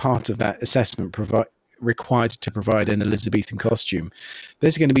are, as part of that assessment, required to provide an Elizabethan costume,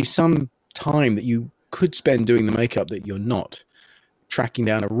 there's going to be some time that you could spend doing the makeup that you're not, tracking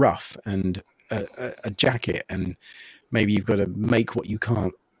down a ruff and a jacket, and maybe you've got to make what you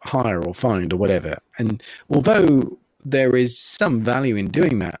can't hire or find or whatever. And although there is some value in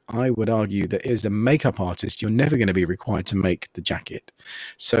doing that, I would argue that as a makeup artist, you're never going to be required to make the jacket.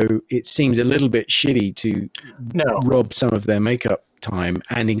 So it seems a little bit shitty to rob some of their makeup time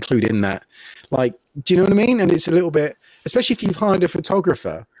and include in that, like, do you know what I mean? And it's a little bit, especially if you've hired a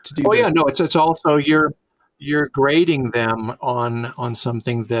photographer to do. It's also you're grading them on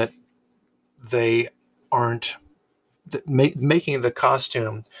something that they aren't, making the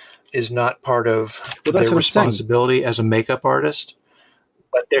costume is not part of their responsibility as a makeup artist,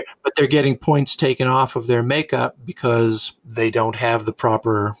 but they're getting points taken off of their makeup because they don't have the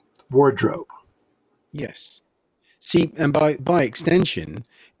proper wardrobe. Yes. See, and by extension,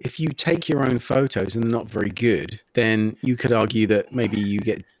 if you take your own photos and they're not very good, then you could argue that maybe you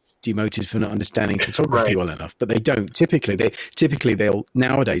get demoted for not understanding photography well enough, but they don't. Typically they'll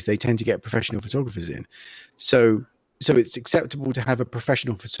nowadays they tend to get professional photographers in. So it's acceptable to have a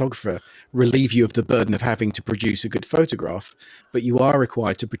professional photographer relieve you of the burden of having to produce a good photograph, but you are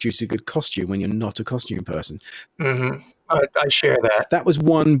required to produce a good costume when you're not a costume person. Mm-hmm. I share that. That was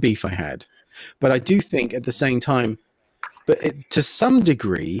one beef I had. But I do think at the same time, to some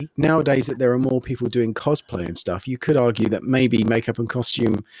degree, nowadays that there are more people doing cosplay and stuff, you could argue that maybe makeup and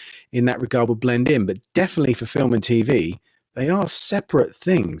costume in that regard will blend in. But definitely for film and TV, they are separate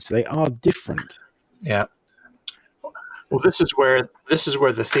things. They are different. Yeah. Well, this is where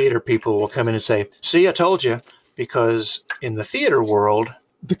the theater people will come in and say, "See, I told you," because in the theater world,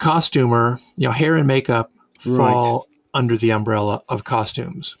 the costumer, hair and makeup fall under the umbrella of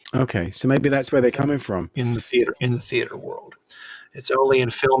costumes. Okay, so maybe that's where they're coming from. In the theater world, it's only in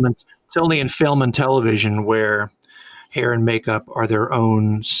film and television where hair and makeup are their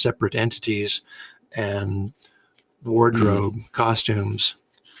own separate entities, and wardrobe, costumes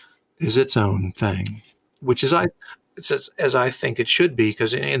is its own thing, which is as I think it should be,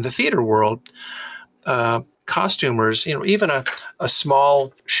 because in the theater world, costumers, even a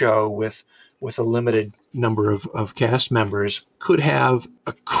small show with a limited number of cast members could have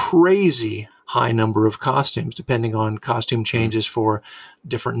a crazy high number of costumes, depending on costume changes for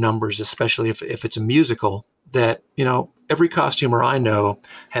different numbers, especially if it's a musical. That, every costumer I know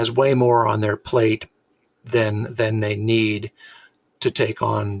has way more on their plate than they need to take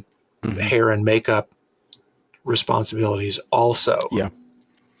on hair and makeup responsibilities also. Yeah.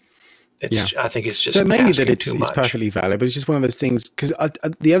 I think it's just so maybe that it's perfectly valid, but it's just one of those things. Because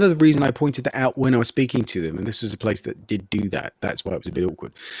the other reason I pointed that out when I was speaking to them, and this was a place that did do that, that's why it was a bit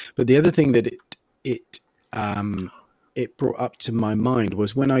awkward. But the other thing that it brought up to my mind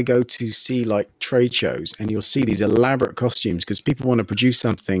was when I go to see like trade shows, and you'll see these elaborate costumes because people want to produce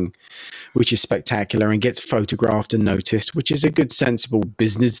something which is spectacular and gets photographed and noticed, which is a good, sensible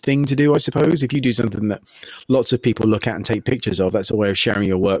business thing to do, I suppose. If you do something that lots of people look at and take pictures of, that's a way of sharing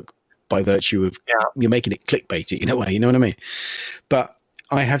your work by virtue of you're making it clickbaity in a way, you know what I mean? But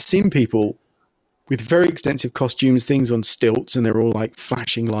I have seen people with very extensive costumes, things on stilts, and they're all like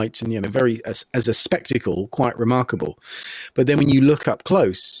flashing lights and, very, as a spectacle, quite remarkable. But then when you look up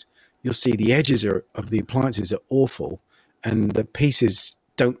close, you'll see the edges of the appliances are awful. and the pieces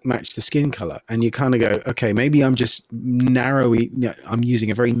don't match the skin color, and you kind of go, okay, maybe I'm just I'm using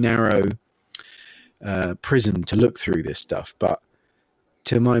a very narrow prism to look through this stuff. But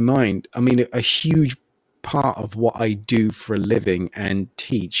to my mind, I mean, a huge part of what I do for a living and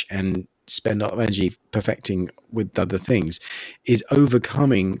teach and spend a lot of energy perfecting with other things is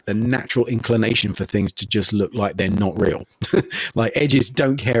overcoming the natural inclination for things to just look like they're not real. Like edges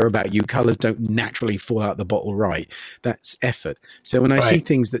don't care about you, colors don't naturally fall out the bottle right. That's effort. So when I see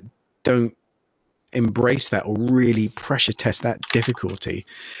things that don't embrace that or really pressure test that difficulty,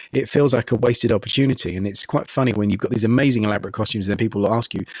 it feels like a wasted opportunity. And it's quite funny when you've got these amazing elaborate costumes and people will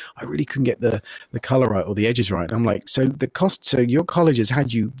ask you, I really couldn't get the color right or the edges right. And I'm like, so your college has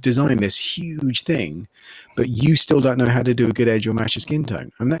had you design this huge thing, but you still don't know how to do a good edge or match a skin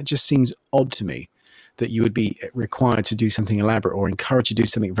tone. And that just seems odd to me, that you would be required to do something elaborate or encouraged to do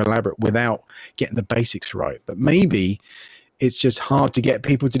something elaborate without getting the basics right. But maybe it's just hard to get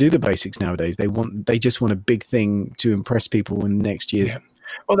people to do the basics nowadays. They just want a big thing to impress people in next year's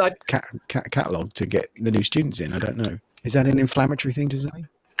catalog to get the new students in. I don't know. Is that an inflammatory thing to say?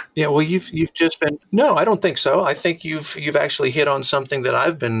 Yeah, well, you've just been. No, I don't think so. I think you've actually hit on something that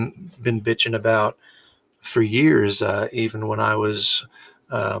I've been bitching about for years. Even when I was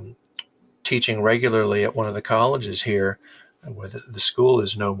teaching regularly at one of the colleges here, where the school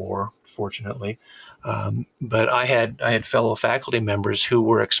is no more, fortunately. But I had fellow faculty members who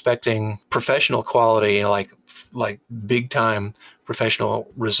were expecting professional quality, like big time professional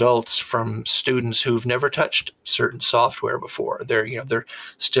results from students who've never touched certain software before. They're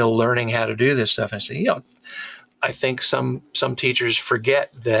still learning how to do this stuff. And so, I think some teachers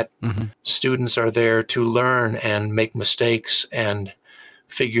forget that students are there to learn and make mistakes and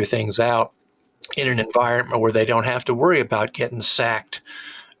figure things out in an environment where they don't have to worry about getting sacked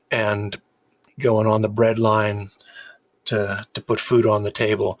and going on the bread line to put food on the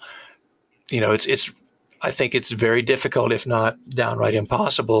table. I think it's very difficult, if not downright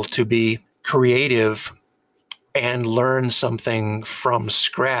impossible, to be creative and learn something from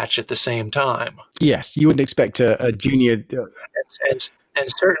scratch at the same time. Yes, you wouldn't expect a junior and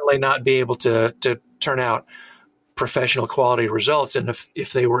certainly not be able to turn out professional quality results. And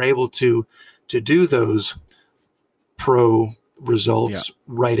if they were able to do those pro results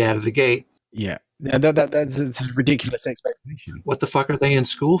right out of the gate, that's a ridiculous expectation. What the fuck are they in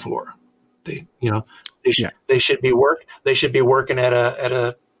school for? They should be working at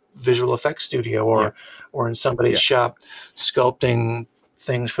a visual effects studio or in somebody's shop sculpting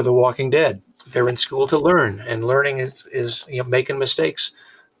things for The Walking Dead. They're in school to learn, and learning is making mistakes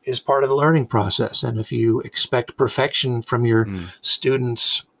is part of the learning process. And if you expect perfection from your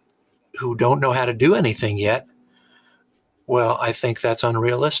students who don't know how to do anything yet, well, I think that's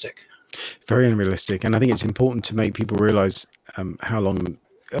unrealistic. Very unrealistic. And I think it's important to make people realize how long.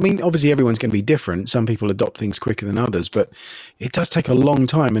 I mean, obviously everyone's going to be different. Some people adopt things quicker than others, but it does take a long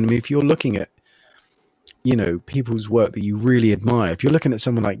time. And I mean, if you're looking at, people's work that you really admire, if you're looking at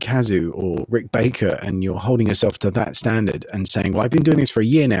someone like Kazu or Rick Baker and you're holding yourself to that standard and saying, well, I've been doing this for a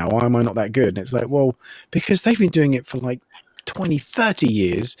year now, why am I not that good? And it's like, well, because they've been doing it for like 20, 30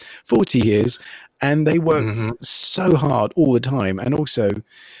 years, 40 years, and they work so hard all the time. And also,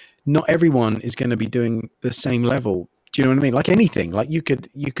 not everyone is going to be doing the same level. Do you know what I mean? Like anything, like you could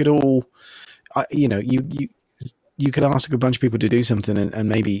all, you could ask a bunch of people to do something and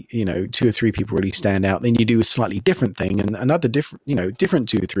maybe, 2 or 3 people really stand out. Then you do a slightly different thing and another different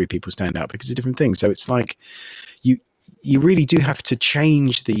 2 or 3 people stand out because of different things. So it's like you really do have to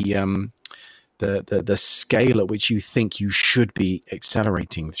change the scale at which you think you should be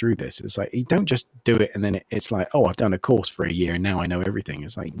accelerating through this. It's like, you don't just do it and then it's like, oh, I've done a course for a year and now I know everything.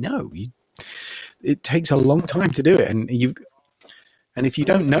 It's like, no, it takes a long time to do it. And if you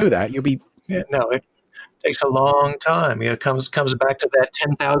don't know that, you'll be... Yeah, no, it takes a long time. It comes back to that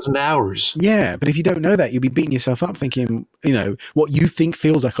 10,000 hours. Yeah, but if you don't know that, you'll be beating yourself up thinking, what you think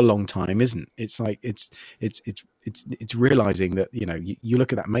feels like a long time isn't. It's like, it's realizing that, you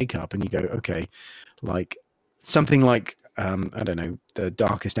look at that makeup and you go, okay, like something like, I don't know, The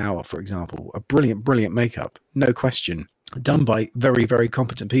Darkest Hour, for example, a brilliant, brilliant makeup, no question, done by very, very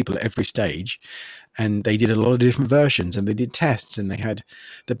competent people at every stage. And they did a lot of different versions and they did tests and they had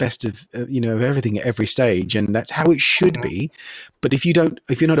the best of everything at every stage. And that's how it should be. But if you're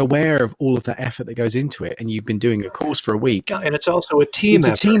not aware of all of that effort that goes into it and you've been doing a course for a week. And it's also a team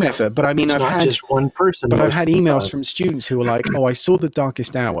effort. It's a team effort. But I mean, I've had just one person. But I've had emails from students who are like, oh, I saw The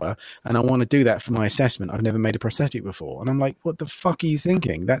Darkest Hour and I want to do that for my assessment. I've never made a prosthetic before. And I'm like, what the fuck are you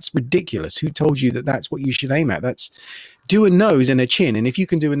thinking? That's ridiculous. Who told you that that's what you should aim at? do a nose and a chin. And if you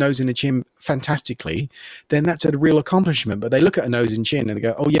can do a nose and a chin fantastically, then that's a real accomplishment. But they look at a nose and chin and they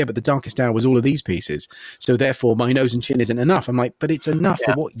go, oh yeah, but the darkest hour was all of these pieces. So therefore my nose and chin isn't enough. I'm like, but it's enough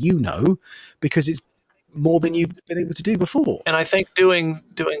for what you know, because it's more than you've been able to do before. And I think doing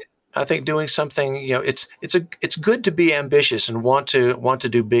something, it's good to be ambitious and want to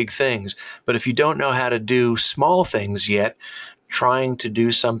do big things. But if you don't know how to do small things yet, trying to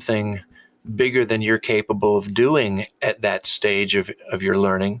do something bigger than you're capable of doing at that stage of your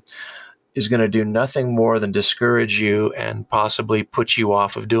learning is going to do nothing more than discourage you and possibly put you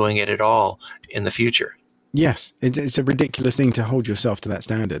off of doing it at all in the future. Yes, it's a ridiculous thing to hold yourself to that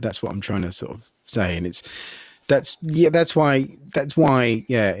standard. That's what I'm trying to sort of say, and that's why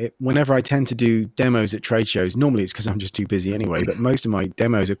whenever I tend to do demos at trade shows, normally it's because I'm just too busy anyway, but most of my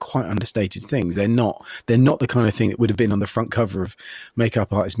demos are quite understated things. They're not the kind of thing that would have been on the front cover of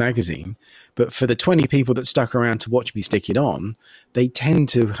Makeup Artist magazine. But for the 20 people that stuck around to watch me stick it on, they tend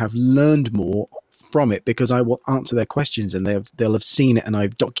to have learned more from it because I will answer their questions and they'll have seen it, and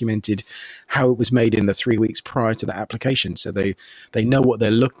I've documented how it was made in the 3 weeks prior to that application. So they know what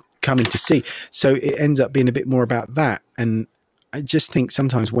they're coming to see. So it ends up being a bit more about that. And I just think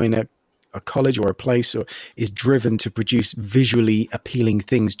sometimes when a college or a place is driven to produce visually appealing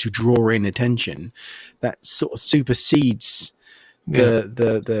things to draw in attention, that sort of supersedes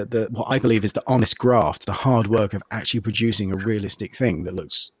the what I believe is the honest graft, the hard work of actually producing a realistic thing that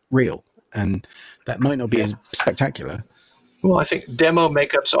looks real. And that might not be as spectacular. Well, I think demo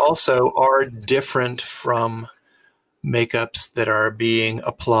makeups also are different from makeups that are being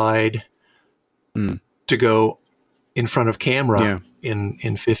applied to go in front of camera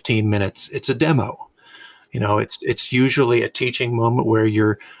in 15 minutes. It's a demo. It's usually a teaching moment where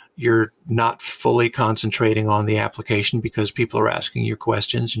you're not fully concentrating on the application because people are asking you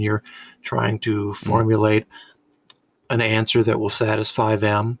questions and you're trying to formulate an answer that will satisfy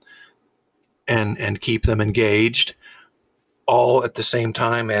them and keep them engaged, all at the same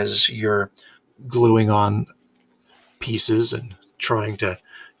time as you're gluing on pieces and trying to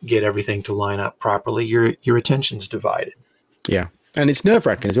get everything to line up properly. Your attention's divided. Yeah. And it's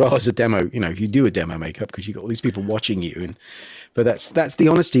nerve-wracking as well as a demo, if you do a demo makeup, because you've got all these people watching you. But that's the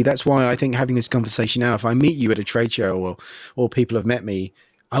honesty. That's why I think having this conversation now, if I meet you at a trade show or people have met me,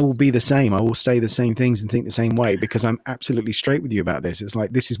 I will be the same. I will say the same things and think the same way because I'm absolutely straight with you about this. It's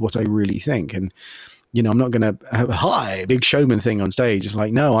like, this is what I really think. And, I'm not going to have a big showman thing on stage. It's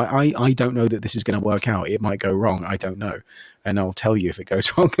like, no, I don't know that this is going to work out. It might go wrong. I don't know. And I'll tell you if it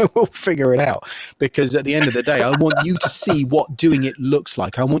goes wrong and we'll figure it out. Because at the end of the day, I want you to see what doing it looks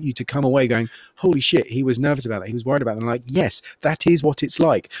like. I want you to come away going, holy shit, he was nervous about that. He was worried about it. And I'm like, yes, that is what it's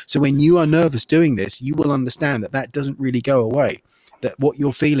like. So when you are nervous doing this, you will understand that doesn't really go away. That what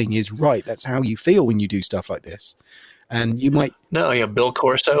you're feeling is right. That's how you feel when you do stuff like this. And you might... No, Bill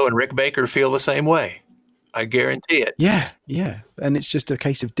Corso and Rick Baker feel the same way. I guarantee it. Yeah. And it's just a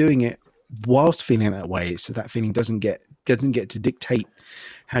case of doing it whilst feeling that way, so that feeling doesn't get to dictate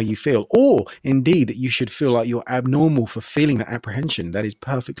how you feel, or indeed that you should feel like you're abnormal for feeling that apprehension. That is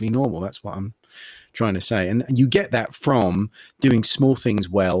perfectly normal. That's what I'm trying to say. And you get that from doing small things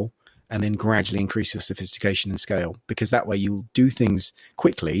well and then gradually increase your sophistication and scale, because that way you'll do things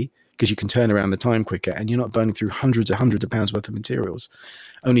quickly because you can turn around the time quicker and you're not burning through hundreds of pounds worth of materials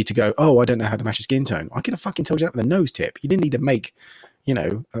only to go, oh, I don't know how to match a skin tone. I could have fucking told you that with a nose tip. You didn't need to make,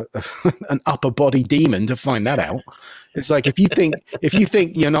 an upper body demon to find that out. It's like, if you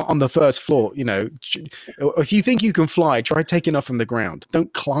think you're not on the first floor, if you think you can fly, try taking off from the ground.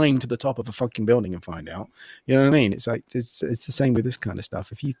 Don't climb to the top of a fucking building and find out. You know what I mean? It's like, it's the same with this kind of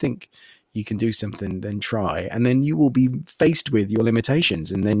stuff. If you think you can do something, then try, and then you will be faced with your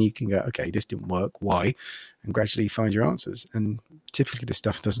limitations, and then you can go, okay, this didn't work. Why? And gradually find your answers. And typically this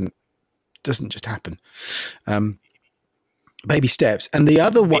stuff doesn't just happen. Baby steps. And the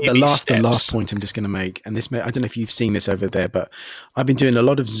other one, the last point I'm just going to make, and this I don't know if you've seen this over there, but I've been doing a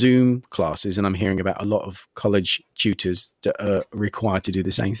lot of Zoom classes, and I'm hearing about a lot of college tutors that are required to do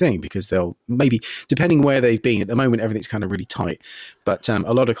the same thing, because they'll maybe, depending where they've been at the moment, everything's kind of really tight, but a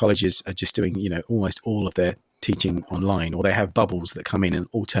lot of colleges are just doing, almost all of their teaching online, or they have bubbles that come in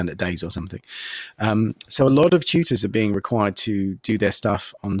alternate days or something. So a lot of tutors are being required to do their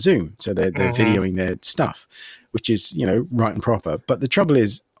stuff on Zoom. So they're videoing their stuff, which is, right and proper. But the trouble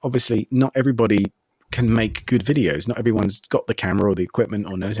is, obviously, not everybody can make good videos. Not everyone's got the camera or the equipment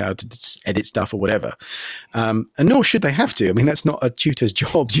or knows how to edit stuff or whatever. And nor should they have to. I mean, that's not a tutor's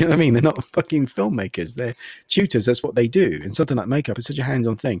job. Do you know what I mean? They're not fucking filmmakers. They're tutors. That's what they do. And something like makeup is such a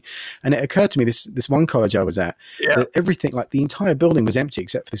hands-on thing. And it occurred to me, this one college I was at, that everything, like the entire building was empty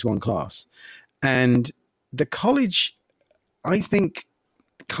except for this one class. And the college I think,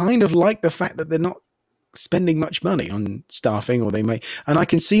 kind of like the fact that they're not spending much money on staffing, or they may, and I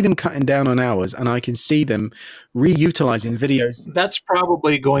can see them cutting down on hours, and I can see them reutilizing videos. That's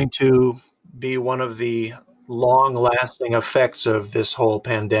probably going to be one of the long-lasting effects of this whole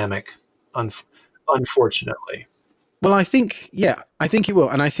pandemic, unfortunately. Well, I think it will,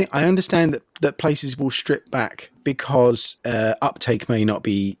 and I understand that places will strip back because uptake may not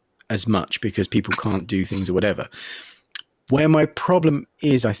be as much because people can't do things or whatever. Where my problem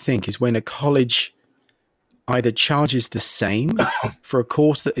is, I think, is when a college either charges the same for a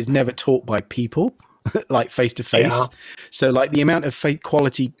course that is never taught by people, like face to face. So like the amount of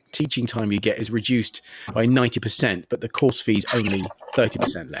quality teaching time you get is reduced by 90%, but the course fee is only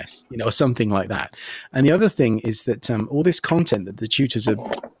 30% less, or something like that. And the other thing is that all this content that the tutors are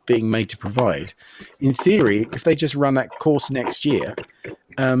being made to provide, in theory, if they just run that course next year,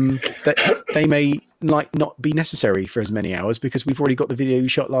 that they may not be necessary for as many hours because we've already got the video you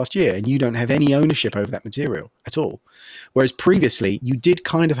shot last year and you don't have any ownership over that material at all. Whereas previously you did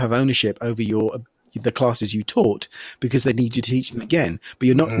kind of have ownership over the classes you taught because they need you to teach them again, but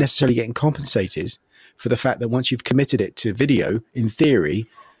you're not necessarily getting compensated for the fact that once you've committed it to video, in theory,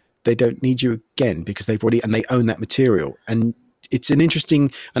 they don't need you again because they own that material. And it's an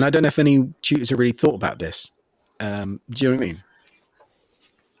interesting, and I don't know if any tutors have really thought about this. Do you know what I mean?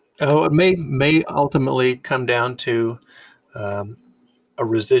 Oh, it may ultimately come down to a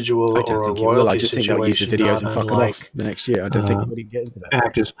residual or a royalty I just think they'll use the videos and fuck them off the next year. I don't think anybody can get into that.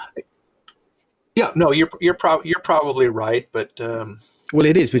 Actors. Yeah, no, you're probably right, but well,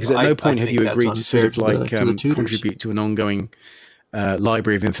 it is because at no point have you agreed to sort of like contribute to an ongoing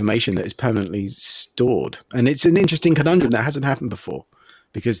library of information that is permanently stored, and it's an interesting conundrum that hasn't happened before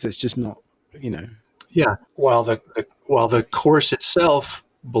because that's just not, Yeah, while the course itself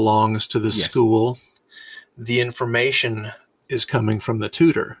belongs to the school, the information is coming from the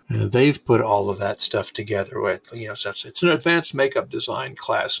tutor. They've put all of that stuff together with, so it's an advanced makeup design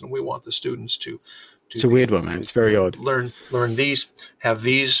class, and we want the students to it's a weird one, man. It's very odd. Learn have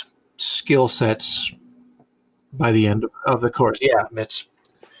these skill sets by the end of the course. Yeah, it's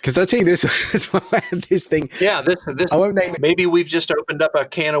because I tell you this this thing. Yeah, this I won't name it. Maybe we've just opened up a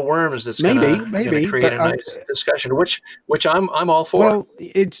can of worms that's maybe gonna create a nice discussion, which I'm all for. Well,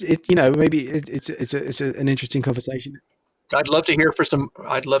 maybe it's an interesting conversation. I'd love to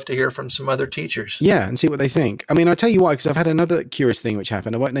hear from some other teachers. Yeah, and see what they think. I mean, I'll tell you why, because I've had another curious thing which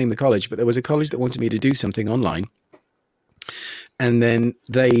happened. I won't name the college, but there was a college that wanted me to do something online, and then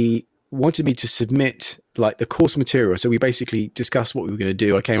they wanted me to submit like the course material. So we basically discussed what we were going to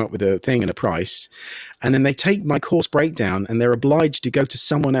do. I came up with a thing and a price, and then they take my course breakdown and they're obliged to go to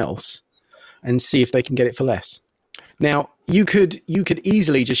someone else and see if they can get it for less. Now you could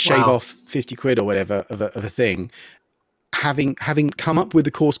easily just shave off 50 quid or whatever of a thing, having come up with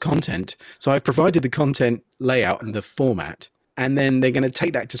the course content. So I've provided the content layout and the format, and then they're going to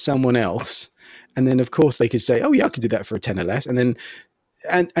take that to someone else. And then of course they could say, oh yeah, I could do that for a 10 or less. And then,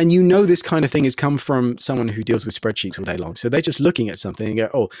 and this kind of thing has come from someone who deals with spreadsheets all day long. So they're just looking at something and go,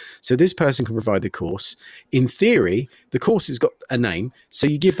 oh, so this person can provide the course. In theory, the course has got a name. So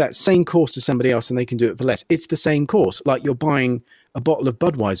you give that same course to somebody else and they can do it for less. It's the same course. Like you're buying a bottle of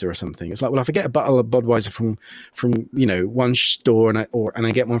Budweiser or something. It's like, well, if I get a bottle of Budweiser from one store and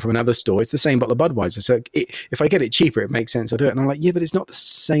I get one from another store, it's the same bottle of Budweiser. So if I get it cheaper, it makes sense. I'll do it. And I'm like, yeah, but it's not the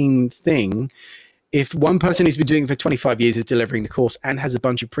same thing. If one person who's been doing it for 25 years is delivering the course and has a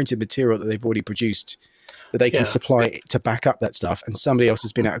bunch of printed material that they've already produced that they can supply to back up that stuff, and somebody else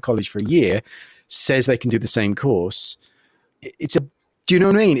has been out of college for a year says they can do the same course, do you know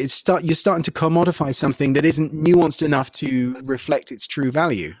what I mean? You're starting to commodify something that isn't nuanced enough to reflect its true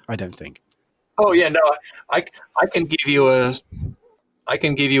value, I don't think. Oh yeah, no, I can give you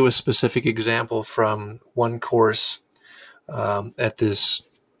a specific example from one course at this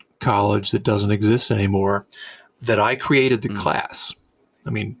college that doesn't exist anymore, that I created the class. I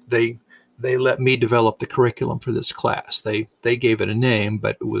mean, they let me develop the curriculum for this class. They gave it a name,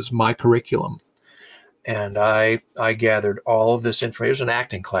 but it was my curriculum. And I gathered all of this information. It was an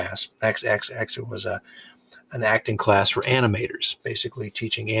acting class. Actually, it was an acting class for animators, basically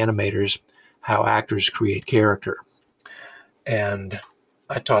teaching animators how actors create character. And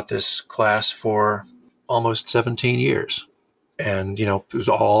I taught this class for almost 17 years. And, it was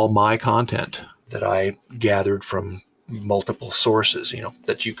all my content that I gathered from multiple sources,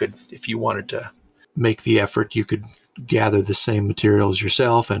 that you could, if you wanted to make the effort, you could gather the same materials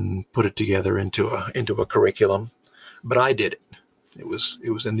yourself and put it together into a curriculum. But I did it. It was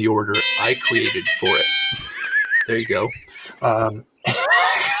in the order I created for it. There you go.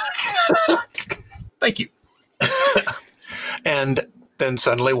 Thank you. And then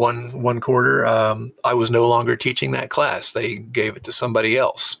suddenly one quarter, I was no longer teaching that class. They gave it to somebody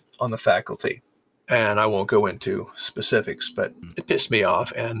else on the faculty. And I won't go into specifics, but it pissed me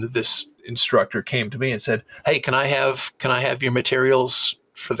off. And this instructor came to me and said, "Hey, can I have your materials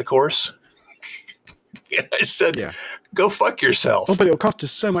for the course?" And I said, Yeah. "Go fuck yourself." Oh, but it'll cost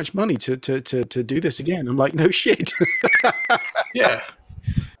us so much money to do this again. I'm like, no shit. Yeah.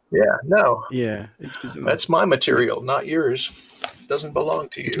 Yeah. No. Yeah. It's bizarre. That's my material, not yours. It doesn't belong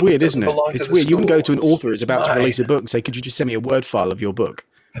to you. It's weird, isn't it? Belong to It's the weird. You can go to an school. author who's about to mine. release a book and say, "Could you just send me a Word file of your book?"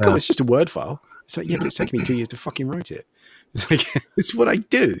 Cool, it's just a Word file. It's like, yeah, but it's taken me 2 years to fucking write it. It's like, it's what I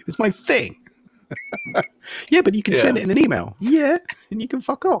do. It's my thing. Yeah, but you can send it in an email. Yeah, and you can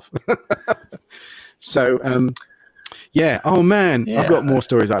fuck off. So, yeah. Oh man, I've got more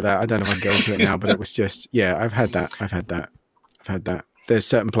stories like that. I don't know if I can go into it now, but it was just, yeah, I've had that. There's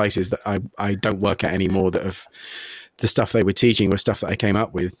certain places that I don't work at anymore that have, the stuff they were teaching was stuff that I came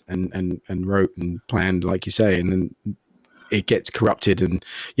up with and wrote and planned, like you say, and then it gets corrupted. And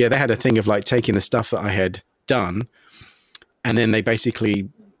yeah, they had a thing of like taking the stuff that I had done, and then they basically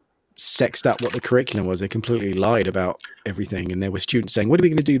sexed up what the curriculum was. They completely lied about everything. And there were students saying, "What are we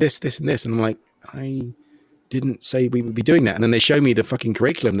going to do? This, and this." And I'm like, I didn't say we would be doing that. And then they showed me the fucking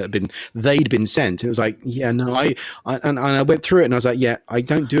curriculum that they'd been sent. And it was like, yeah, no, I went through it and I was like, yeah, I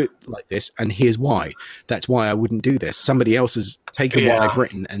don't do it like this. And here's why. That's why I wouldn't do this. Somebody else has taken what I've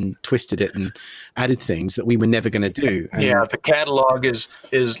written and twisted it and added things that we were never going to do. And the catalog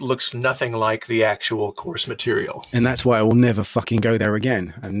looks nothing like the actual course material. And that's why I will never fucking go there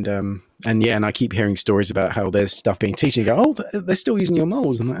again. And yeah, and I keep hearing stories about how there's stuff being taught. You go, "Oh, they're still using your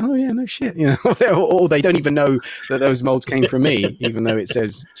molds." I'm like, "Oh yeah, no shit," you know. Or they don't even know that those molds came from me, even though it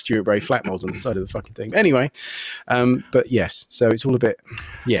says Stuart Bray flat molds on the side of the fucking thing. But anyway, but yes, so it's all a bit,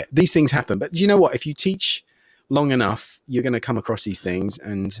 yeah, these things happen. But do you know what? If you teach long enough, you're going to come across these things,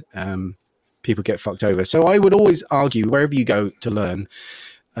 and people get fucked over. So I would always argue, wherever you go to learn,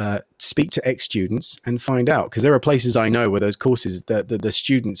 speak to ex-students and find out, because there are places I know where those courses, the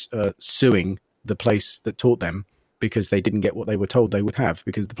students are suing the place that taught them because they didn't get what they were told they would have,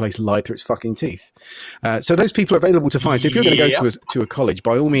 because the place lied through its fucking teeth. So those people are available to find. So if you're going to go to a college,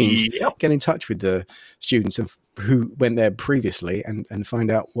 by all means, get in touch with the students who went there previously and find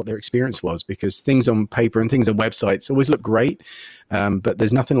out what their experience was, because things on paper and things on websites always look great, but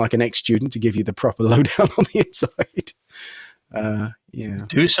there's nothing like an ex-student to give you the proper lowdown on the inside. Yeah.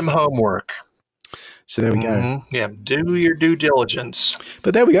 Do some homework. So there we go. Yeah, do your due diligence.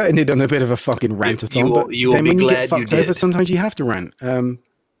 But there we go. Ended on a bit of a fucking rant-a-thon. You will be glad you did. Over, sometimes you have to rant,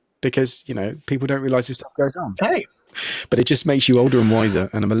 because people don't realize this stuff goes on. Hey, but it just makes you older and wiser,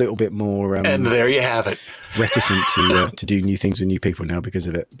 and I'm a little bit more. And there you have it. Reticent to do new things with new people now because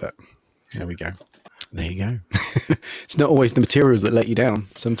of it. But there we go. There you go. It's not always the materials that let you down.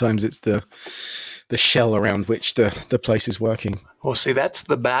 Sometimes it's the shell around which the place is working. Well, see, that's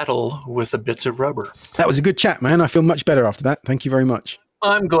the battle with the bits of rubber. That was a good chat, man. I feel much better after that. Thank you very much.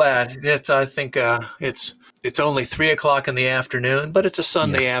 I'm glad. I think it's only 3:00 in the afternoon, but it's a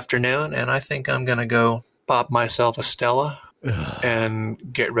Sunday afternoon, and I think I'm going to go pop myself a Stella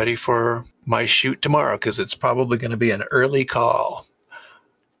and get ready for my shoot tomorrow, because it's probably going to be an early call.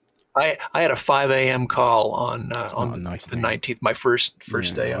 I had a 5 a.m. call on the 19th, my first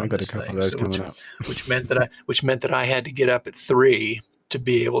day on. I got a couple of those coming up, which meant that I had to get up at 3 to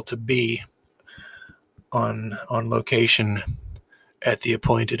be able to be on location at the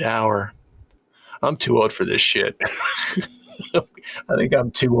appointed hour. I'm too old for this shit. I think I'm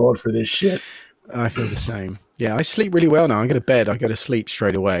too old for this shit. I feel the same. Yeah, I sleep really well now. I go to bed, I go to sleep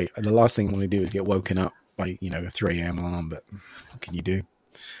straight away. And the last thing I want to do is get woken up by a 3 a.m. alarm. But what can you do?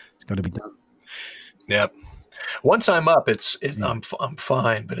 It's got to be done. Yep. Once I'm up, I'm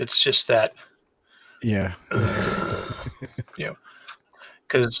fine. But it's just that. Yeah.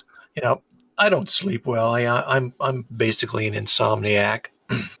 Because I don't sleep well. I'm basically an insomniac.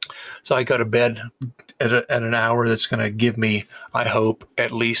 So I go to bed at an hour that's going to give me, I hope,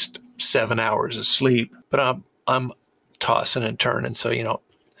 at least 7 hours of sleep. But I'm tossing and turning. So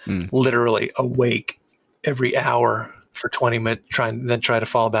literally awake every hour for 20 minutes, try to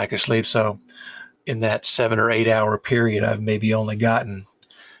fall back asleep. So in that 7 or 8 hour period, I've maybe only gotten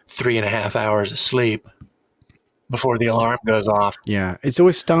 3.5 hours of sleep before the alarm goes off. Yeah, it's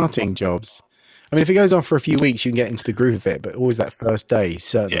always starting jobs. I mean, if it goes on for a few weeks, you can get into the groove of it, but always that first day,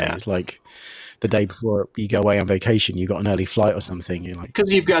 certainly, it's like the day before you go away on vacation, you got an early flight or something. You're like,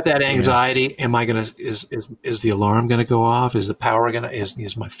 because you've got that anxiety. Am I gonna? Is the alarm gonna go off? Is the power gonna?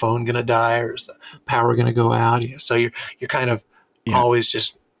 Is my phone gonna die? Or is the power gonna go out? So you're kind of always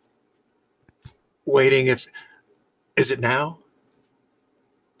just waiting. Is it now?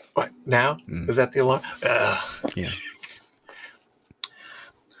 What, now? Is that the alarm? Yeah.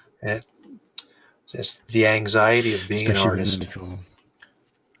 Just the anxiety of being Especially an with artist. medical.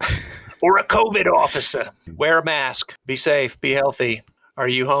 Or a COVID officer. Wear a mask. Be safe. Be healthy. Are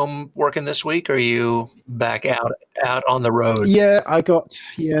you home working this week, or are you back out on the road? Yeah, I got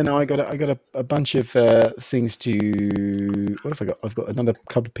a bunch of things to. What have I got? I've got another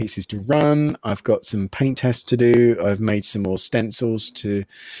couple of pieces to run. I've got some paint tests to do. I've made some more stencils to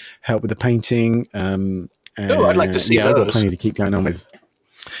help with the painting. I'd like to see I've got those. plenty to keep going on with.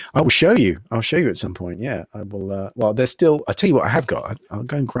 I will show you. I'll show you at some point. Yeah, I will. Well, there's still. I'll tell you what I have got. I'll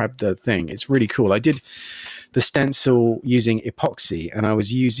go and grab the thing. It's really cool. I did the stencil using epoxy, and I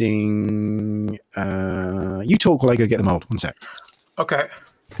was using. You talk while I go get the mold. One sec. Okay.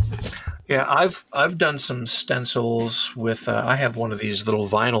 Yeah, I've done some stencils with. I have one of these little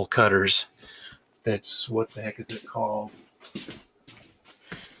vinyl cutters. That's, what the heck is it called?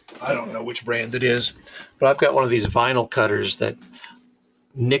 I don't know which brand it is, but I've got one of these vinyl cutters that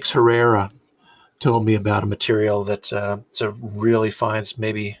Nix Herrera told me about, a material that's it's a really fine, it's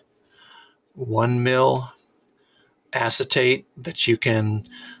maybe 1 mil acetate that you can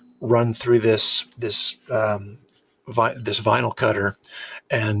run through this vinyl cutter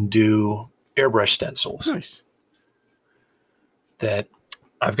and do airbrush stencils. Nice. That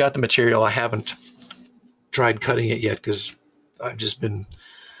I've got the material. I haven't tried cutting it yet because I've just been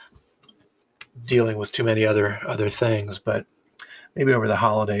dealing with too many other things, but maybe over the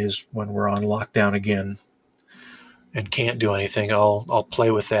holidays when we're on lockdown again and can't do anything, I'll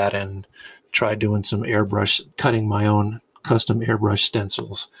play with that and try doing some cutting my own custom airbrush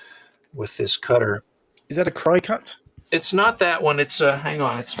stencils with this cutter. Is that a cry cut? It's not that one. It's hang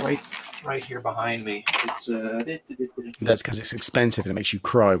on. It's right here behind me. It's That's because it's expensive and it makes you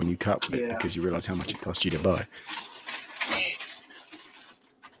cry when you cut with it, Yeah. because you realize how much it costs you to buy.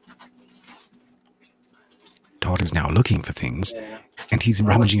 Todd is now looking for things, and he's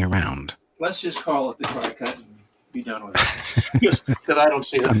rummaging around. Let's just call it the cry cut and be done with it. Because I don't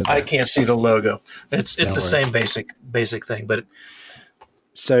see I can't see the logo. It's No the worries. same basic thing, but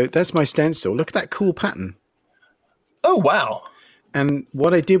So that's my stencil. Look at that cool pattern. oh wow. And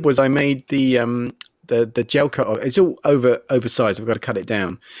what I did was I made the gel coat. It's all oversized. I've got to cut it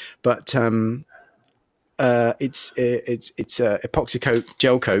down, but it's epoxy coat,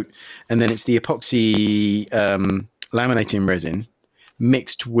 gel coat, and then it's the epoxy laminating resin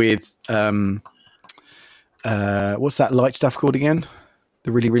mixed with what's that light stuff called again?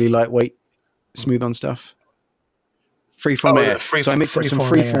 The really, really lightweight, smooth on stuff. Freeform air. So I mixed up some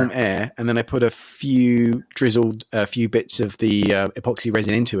freeform air, and then I put a few bits of the epoxy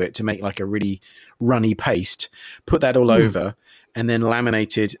resin into it to make like a really runny paste. Put that all over, and then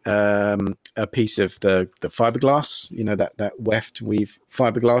laminated a piece of the fiberglass, that weft weave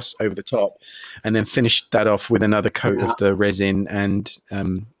fiberglass over the top, and then finished that off with another coat of the resin and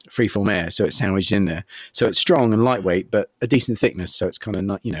freeform air, so it's sandwiched in there. So it's strong and lightweight, but a decent thickness. So it's kind of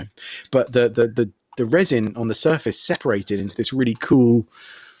not, but the resin on the surface separated into this really cool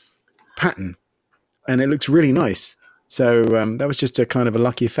pattern, and it looks really nice. So that was just a kind of a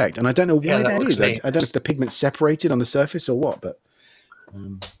lucky effect, and I don't know why that is. I don't know if the pigment separated on the surface or what, but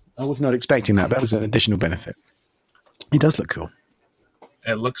I was not expecting that. That was an additional benefit. It does look cool.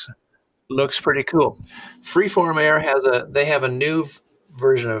 It looks pretty cool. Freeform Air have a new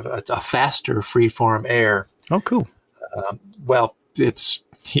version of it's a faster Freeform Air. Oh, cool. Well, it's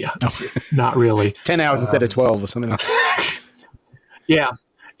not really. It's 10 hours instead of 12 or something like that. Yeah,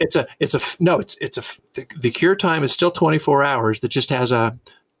 the cure time is still 24 hours. That just has a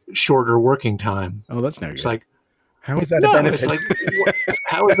shorter working time. Oh, that's no good. It's like, how is that a benefit? It's like,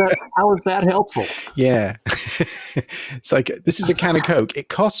 how is that helpful? Yeah. It's like, this is a can of Coke. It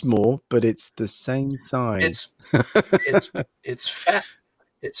costs more, but it's the same size. It's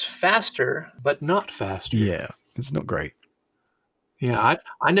faster, but not faster. Yeah, it's not great. Yeah,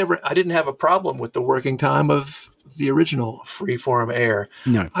 I didn't have a problem with the working time of the original Freeform Air.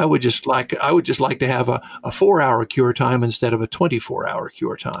 No. I would just like to have a 4-hour cure time instead of a 24-hour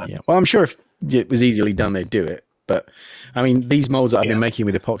cure time. Yeah. Well, I'm sure if it was easily done, they'd do it. But I mean, these molds that I've been making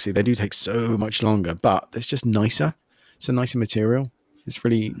with epoxy, they do take so much longer, but it's just nicer. It's a nicer material. It's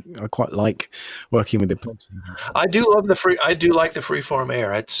really, I quite like working with epoxy. I do like the Freeform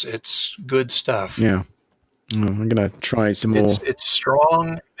Air. It's good stuff. Yeah. I'm going to try some more. It's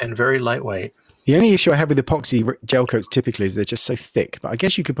strong and very lightweight. The only issue I have with epoxy gel coats typically is they're just so thick. But I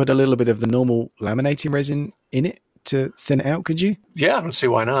guess you could put a little bit of the normal laminating resin in it to thin it out, could you? Yeah, I don't see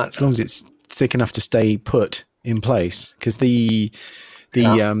why not. As long as it's thick enough to stay put in place. Because the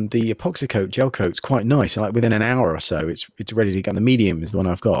The epoxy coat, gel coat's quite nice. Like within an hour or so, it's ready to go. The medium is the one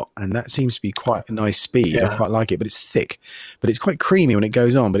I've got, and that seems to be quite a nice speed. Yeah. I quite like it, but it's thick, but it's quite creamy when it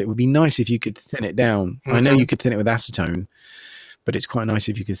goes on. But it would be nice if you could thin it down. I know you could thin it with acetone, but it's quite nice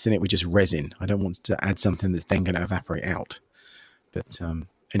if you could thin it with just resin. I don't want to add something that's then going to evaporate out. But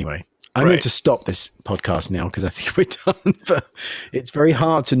anyway, I'm going to stop this podcast now because I think we're done. But it's very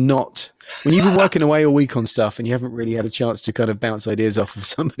hard to not, when you've been working away all week on stuff and you haven't really had a chance to kind of bounce ideas off of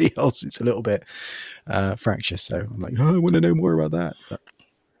somebody else, it's a little bit fractious. So I'm like, I want to know more about that. But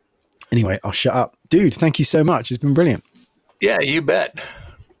anyway, I'll shut up. Dude, thank you so much. It's been brilliant. Yeah, you bet.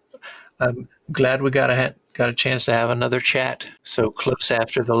 I'm glad we got a chance to have another chat so close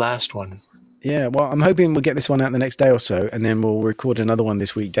after the last one. Yeah, well, I'm hoping we'll get this one out the next day or so, and then we'll record another one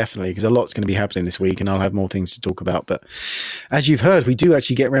this week, definitely, because a lot's going to be happening this week, and I'll have more things to talk about. But as you've heard, we do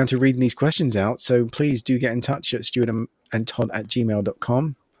actually get around to reading these questions out, so please do get in touch at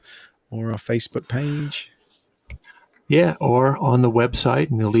stuartandtodd@gmail.com or our Facebook page. Yeah, or on the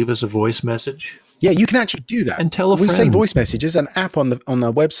website, and you'll leave us a voice message. Yeah, you can actually do that. And tell a We say friend. voice messages, an app on the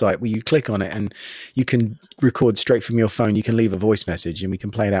website where you click on it and you can record straight from your phone. You can leave a voice message and we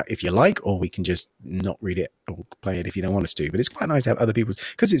can play it out if you like, or we can just not read it or play it if you don't want us to. But it's quite nice to have other people's,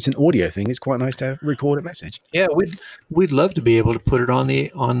 because it's an audio thing. It's quite nice to record a message. Yeah, we'd love to be able to put it on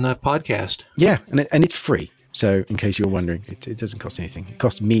the podcast. Yeah, and it's free. So in case you were wondering, it doesn't cost anything. It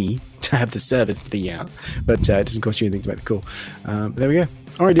costs me to have the service fee out, but it doesn't cost you anything to make the call. There we go.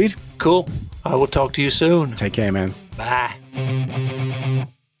 All right, dude. Cool. I will talk to you soon. Take care, man. Bye.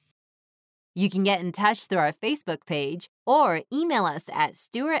 You can get in touch through our Facebook page or email us at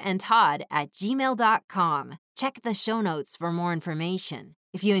stuartandtodd@gmail.com. Check the show notes for more information.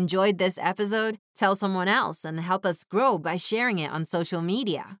 If you enjoyed this episode, tell someone else and help us grow by sharing it on social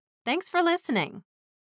media. Thanks for listening.